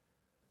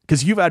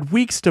 Because you've had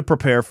weeks to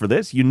prepare for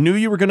this. You knew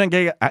you were going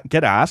to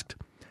get asked.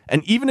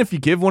 And even if you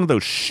give one of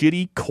those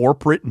shitty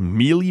corporate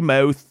mealy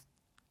mouth,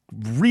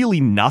 really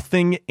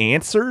nothing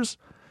answers,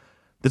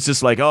 that's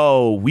just like,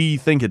 oh, we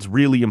think it's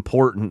really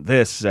important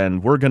this,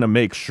 and we're going to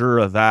make sure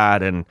of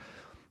that. And,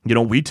 you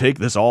know, we take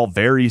this all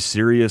very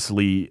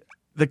seriously.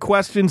 The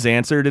question's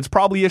answered. It's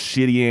probably a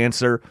shitty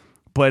answer,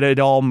 but it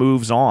all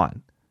moves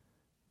on.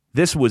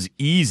 This was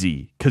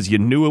easy because you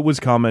knew it was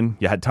coming.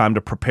 You had time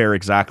to prepare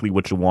exactly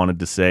what you wanted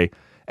to say.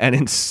 And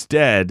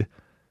instead,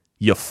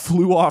 you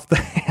flew off the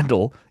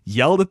handle,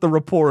 yelled at the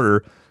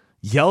reporter,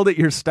 yelled at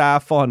your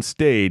staff on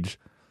stage.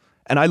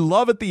 And I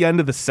love at the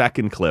end of the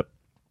second clip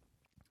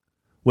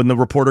when the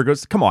reporter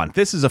goes, come on,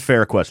 this is a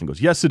fair question.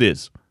 Goes, yes, it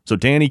is. So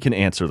Danny can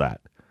answer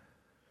that.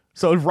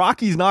 So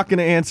Rocky's not going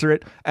to answer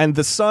it. And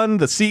the son,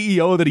 the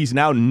CEO that he's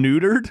now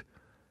neutered,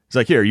 he's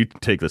like, here, you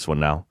take this one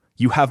now.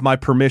 You have my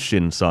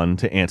permission, son,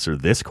 to answer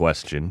this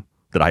question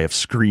that I have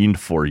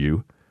screened for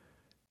you.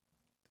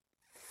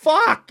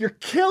 Fuck, you're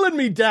killing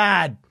me,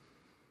 Dad.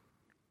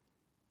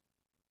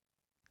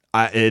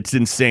 It's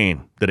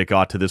insane that it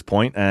got to this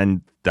point,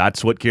 and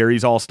that's what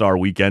Gary's All-Star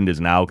Weekend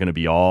is now going to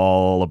be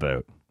all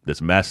about.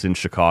 This mess in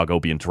Chicago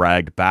being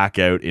dragged back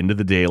out into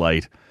the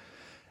daylight.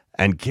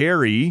 And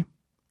Gary,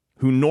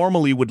 who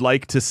normally would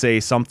like to say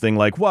something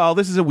like, well,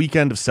 this is a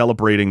weekend of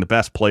celebrating the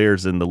best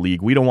players in the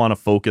league. We don't want to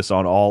focus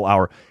on all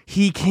our...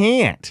 He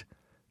can't.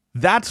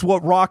 That's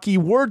what Rocky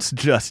Wirtz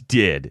just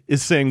did,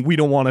 is saying we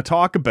don't want to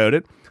talk about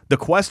it. The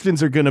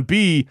questions are going to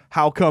be,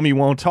 how come you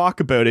won't talk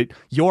about it?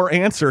 Your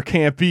answer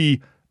can't be,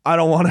 I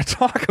don't want to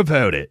talk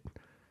about it.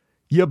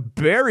 You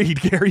buried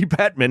Gary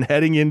Bettman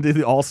heading into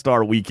the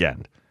All-Star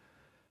Weekend.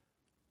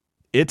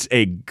 It's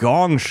a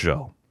gong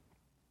show.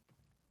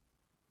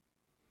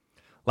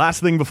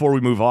 Last thing before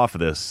we move off of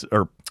this,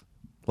 or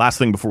last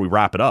thing before we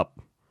wrap it up.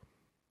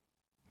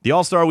 The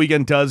All-Star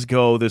Weekend does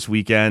go this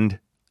weekend.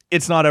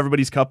 It's not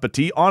everybody's cup of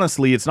tea.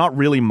 Honestly, it's not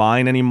really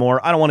mine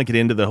anymore. I don't want to get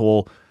into the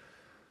whole,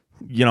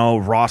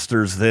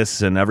 rosters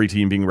this and every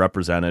team being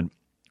represented.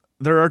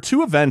 there are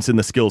two events in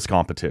the skills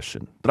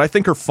competition that I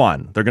think are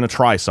fun. They're going to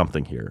try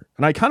something here.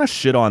 And I kind of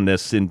shit on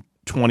this in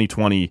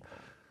 2020.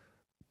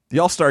 The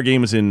All-Star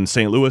Game is in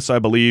St. Louis, I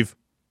believe.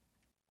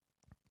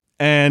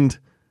 And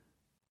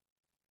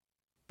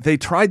they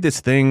tried this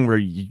thing where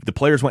the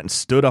players went and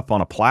stood up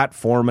on a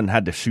platform and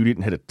had to shoot it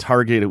and hit a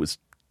target. It was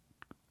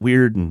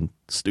weird and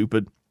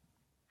stupid.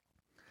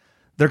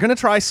 They're going to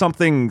try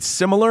something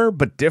similar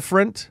but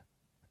different.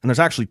 And there's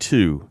actually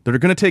two that are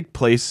going to take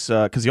place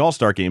because the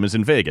All-Star Game is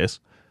in Vegas,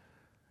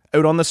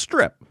 out on the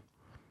Strip.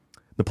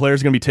 The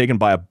players are going to be taken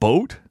by a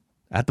boat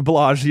at the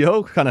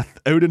Bellagio, kind of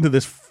out into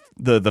this.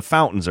 The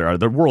fountains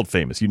they're world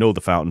famous. You know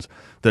the fountains.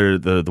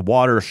 The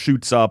water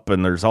shoots up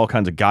and there's all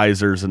kinds of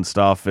geysers and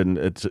stuff. And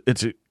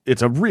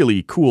it's a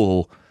really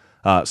cool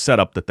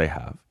setup that they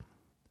have.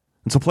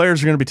 And so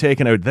players are going to be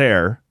taken out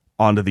there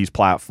onto these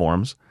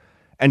platforms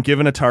and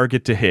given a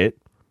target to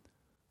hit,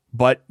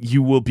 but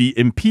you will be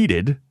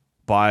impeded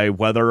by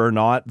whether or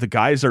not the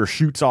geyser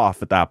shoots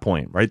off at that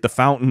point, right? The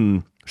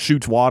fountain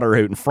shoots water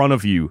out in front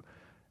of you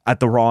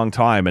at the wrong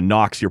time and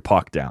knocks your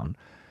puck down.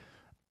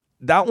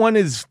 That one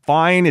is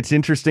fine. It's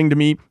interesting to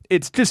me.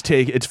 It's just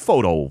it's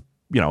photo,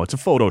 it's a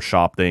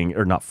Photoshop thing,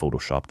 or not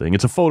Photoshop thing.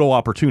 It's a photo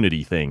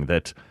opportunity thing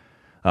that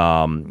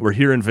we're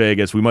here in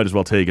Vegas. We might as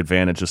well take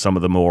advantage of some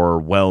of the more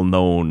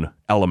well-known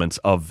elements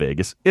of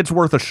Vegas. It's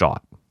worth a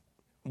shot.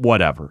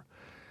 Whatever.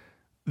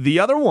 The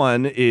other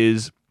one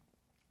is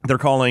they're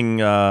calling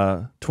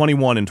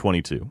 21 and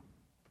 22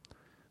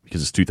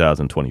 because it's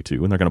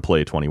 2022 and they're going to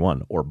play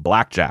 21 or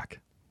blackjack.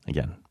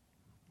 Again,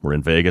 we're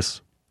in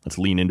Vegas. Let's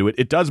lean into it.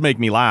 It does make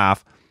me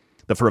laugh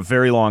that for a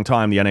very long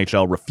time, the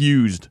NHL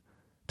refused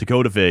to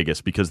go to Vegas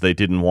because they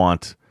didn't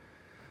want,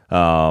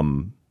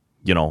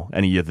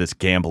 any of this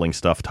gambling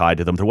stuff tied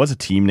to them. There was a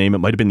team name. It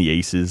might have been the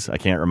Aces. I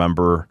can't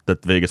remember,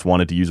 that Vegas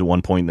wanted to use at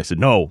one point. And they said,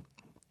 no,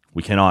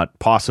 we cannot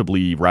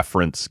possibly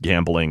reference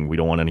gambling. We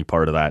don't want any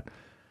part of that.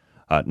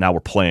 Now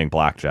we're playing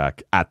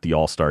blackjack at the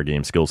All-Star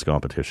Game skills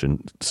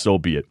competition. So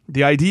be it.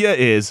 The idea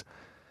is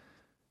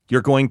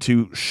you're going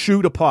to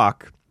shoot a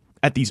puck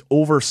at these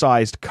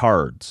oversized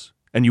cards,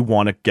 and you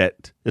want to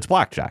it's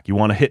blackjack. You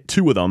want to hit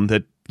two of them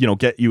that,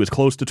 get you as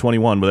close to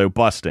 21 without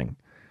busting.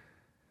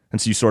 And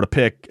so you sort of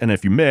pick, and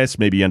if you miss,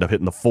 maybe you end up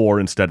hitting the 4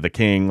 instead of the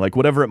king, like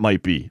whatever it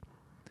might be.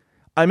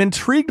 I'm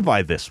intrigued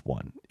by this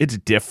one. It's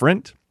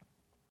different.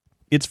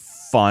 It's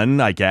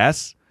fun, I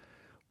guess.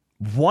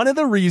 One of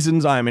the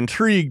reasons I'm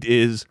intrigued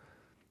is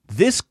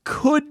this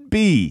could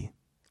be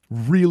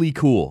really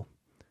cool.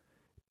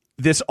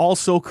 This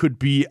also could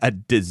be a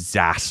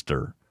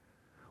disaster.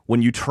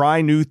 When you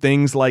try new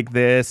things like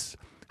this,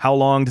 how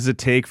long does it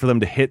take for them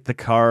to hit the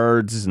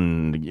cards?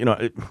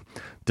 And,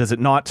 does it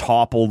not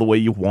topple the way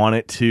you want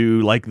it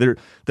to? Like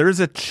there's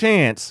a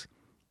chance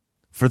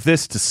for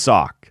this to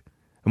suck.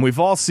 And we've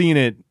all seen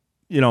it,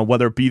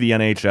 whether it be the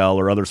NHL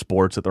or other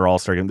sports at their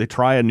All-Star Game. They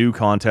try a new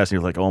contest and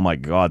you're like, oh my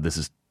God, this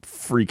is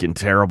freaking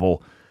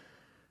terrible.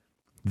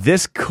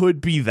 This could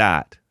be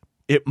that.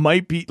 It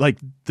might be like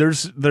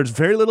there's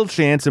very little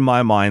chance in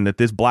my mind that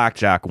this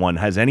blackjack one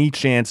has any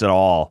chance at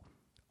all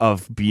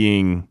of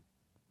being,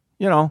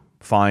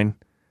 fine.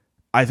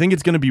 I think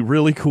it's going to be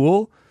really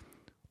cool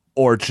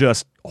or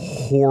just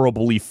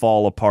horribly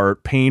fall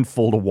apart,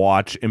 painful to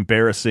watch,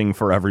 embarrassing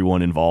for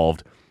everyone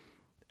involved.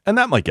 And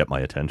that might get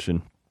my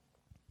attention.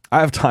 I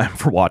have time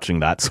for watching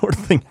that sort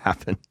of thing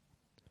happen.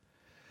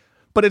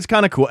 But it's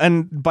kind of cool.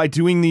 And by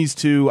doing these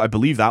two, I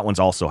believe that one's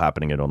also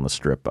happening out on the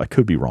Strip. I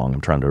could be wrong.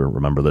 I'm trying to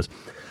remember this,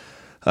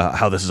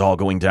 how this is all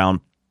going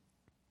down.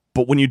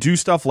 But when you do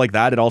stuff like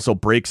that, it also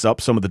breaks up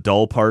some of the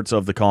dull parts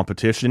of the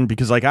competition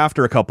because, like,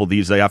 after a couple of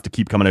these, they have to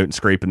keep coming out and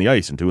scraping the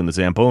ice and doing the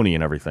Zamboni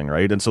and everything,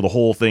 right? And so the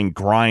whole thing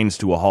grinds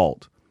to a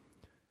halt.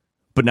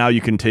 But now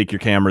you can take your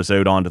cameras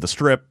out onto the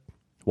Strip,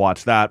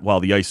 watch that while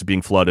the ice is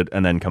being flooded,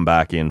 and then come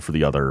back in for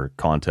the other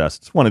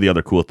contests. One of the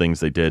other cool things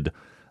they did,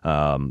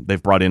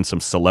 they've brought in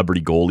some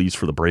celebrity goalies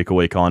for the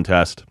breakaway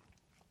contest.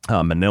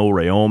 Manuel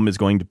Rhéaume is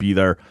going to be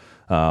there.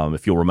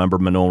 If you'll remember,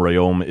 Manuel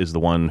Rhéaume is the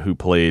one who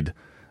played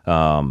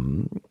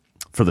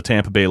for the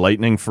Tampa Bay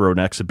Lightning for an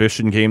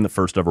exhibition game, the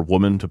first ever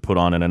woman to put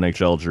on an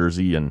NHL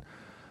jersey and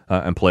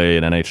play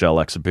an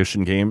NHL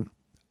exhibition game.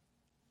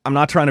 I'm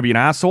not trying to be an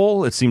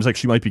asshole. It seems like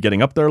she might be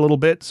getting up there a little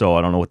bit, so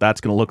I don't know what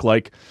that's going to look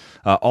like.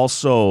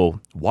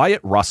 Also,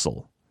 Wyatt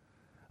Russell.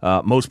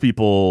 Most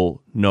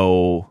people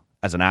know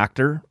as an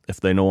actor, if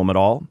they know him at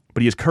all,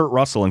 but he is Kurt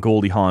Russell and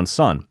Goldie Hawn's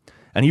son.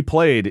 And he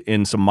played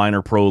in some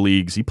minor pro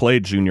leagues. He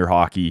played junior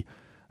hockey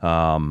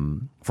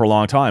for a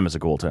long time as a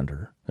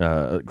goaltender.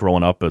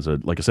 Growing up as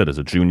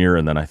a junior,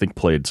 and then I think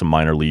played some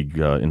minor league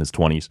in his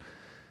 20s.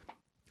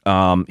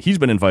 He's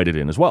been invited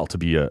in as well to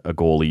be a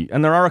goalie.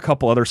 And there are a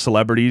couple other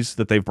celebrities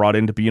that they've brought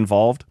in to be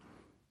involved.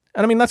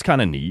 And I mean, that's kind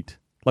of neat.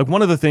 Like,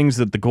 one of the things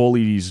that the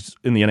goalies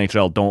in the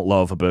NHL don't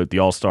love about the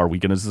All-Star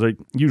weekend is they're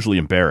usually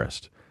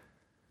embarrassed.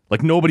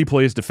 Like, nobody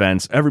plays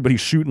defense.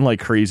 Everybody's shooting like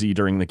crazy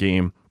during the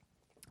game.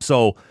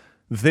 So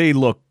they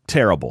look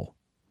terrible.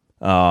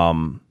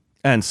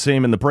 And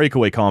same in the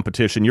breakaway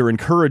competition, you're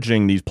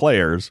encouraging these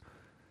players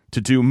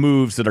to do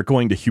moves that are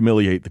going to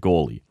humiliate the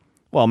goalie.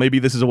 well, maybe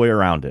this is a way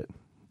around it.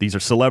 These are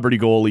celebrity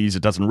goalies.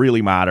 It doesn't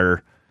really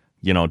matter.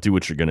 Do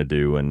what you're going to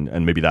do.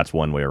 And maybe that's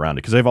one way around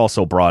it. Because they've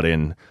also brought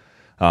in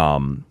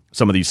some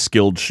of these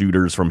skilled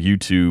shooters from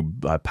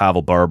YouTube.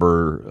 Pavel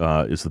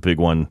Barber is the big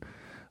one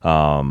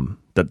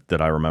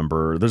that I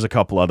remember. There's a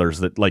couple others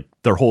that, like,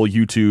 their whole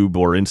YouTube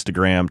or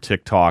Instagram,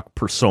 TikTok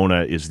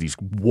persona is these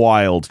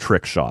wild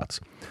trick shots.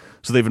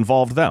 So they've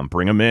involved them.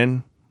 Bring them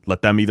in.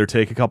 Let them either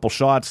take a couple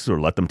shots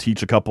or let them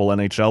teach a couple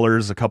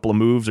NHLers a couple of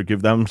moves or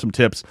give them some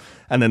tips.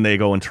 And then they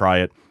go and try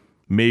it.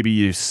 Maybe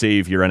you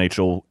save your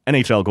NHL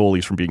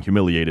goalies from being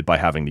humiliated by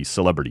having these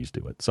celebrities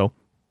do it. So,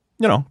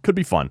 could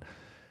be fun.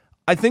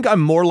 I think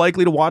I'm more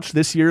likely to watch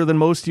this year than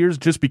most years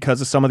just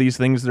because of some of these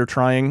things they're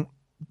trying.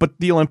 But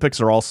the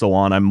Olympics are also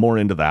on. I'm more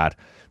into that.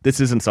 This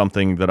isn't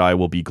something that I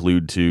will be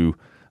glued to.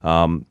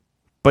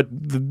 But,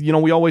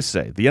 we always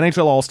say the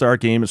NHL All-Star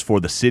Game is for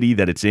the city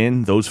that it's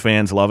in. Those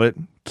fans love it.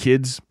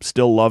 Kids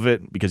still love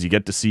it because you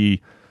get to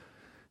see,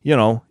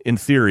 in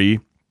theory,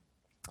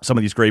 some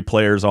of these great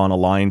players on a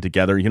line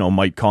together.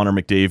 Might Connor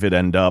McDavid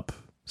end up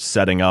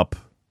setting up,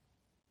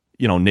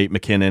 Nate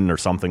McKinnon or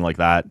something like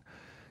that.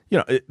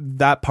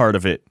 That part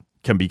of it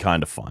can be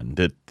kind of fun.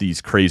 That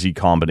these crazy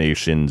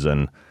combinations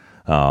and,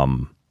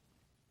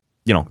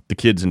 the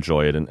kids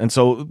enjoy it. And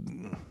so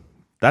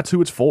that's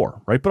who it's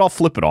for, right? But I'll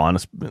flip it on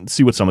and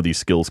see what some of these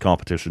skills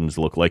competitions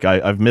look like.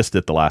 I've missed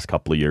it the last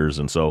couple of years,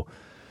 and so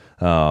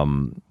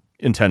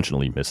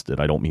intentionally missed it.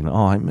 I don't mean,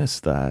 I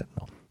missed that.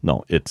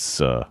 No,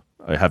 it's...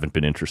 I haven't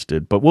been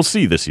interested, but we'll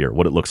see this year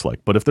what it looks like.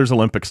 But if there's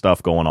Olympic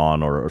stuff going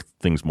on or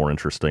things more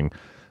interesting,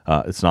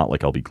 it's not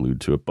like I'll be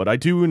glued to it. But I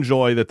do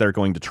enjoy that they're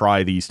going to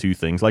try these two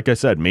things. Like I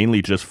said,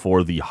 mainly just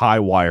for the high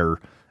wire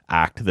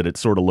act that it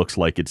sort of looks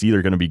like it's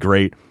either going to be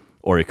great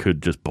or it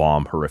could just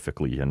bomb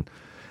horrifically. And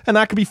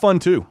that could be fun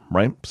too,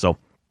 right? So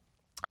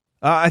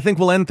I think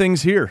we'll end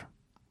things here.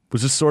 It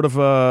was just sort of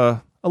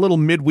a little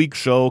midweek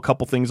show, a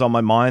couple things on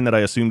my mind that I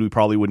assumed we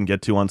probably wouldn't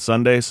get to on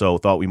Sunday. So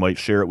thought we might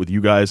share it with you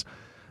guys.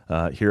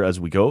 Here as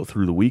we go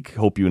through the week.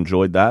 Hope you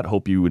enjoyed that.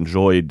 Hope you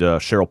enjoyed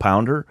Cheryl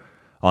Pounder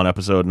on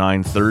episode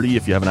 930.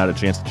 If you haven't had a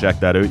chance to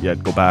check that out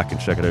yet, go back and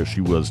check it out.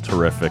 She was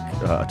terrific.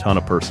 A ton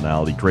of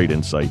personality, great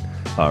insight.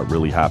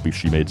 Really happy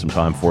she made some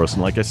time for us.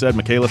 And like I said,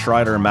 Michaela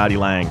Schreider and Maddie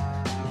Lang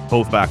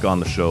both back on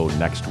the show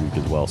next week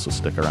as well. So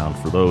stick around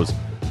for those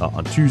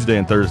on Tuesday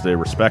and Thursday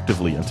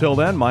respectively. Until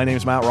then, my name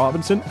is Matt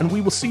Robinson, and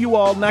we will see you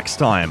all next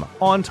time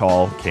on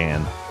Tall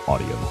Can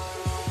Audio.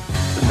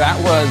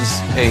 That was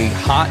a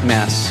hot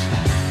mess.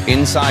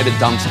 Inside a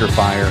dumpster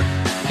fire,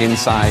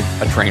 inside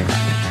a train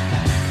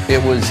wreck.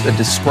 It was a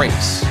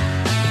disgrace.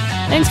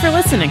 Thanks for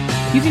listening.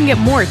 You can get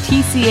more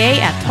TCA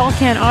at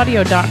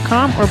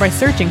tallcanaudio.com or by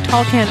searching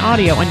Tall Can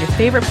Audio on your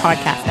favorite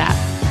podcast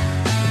app.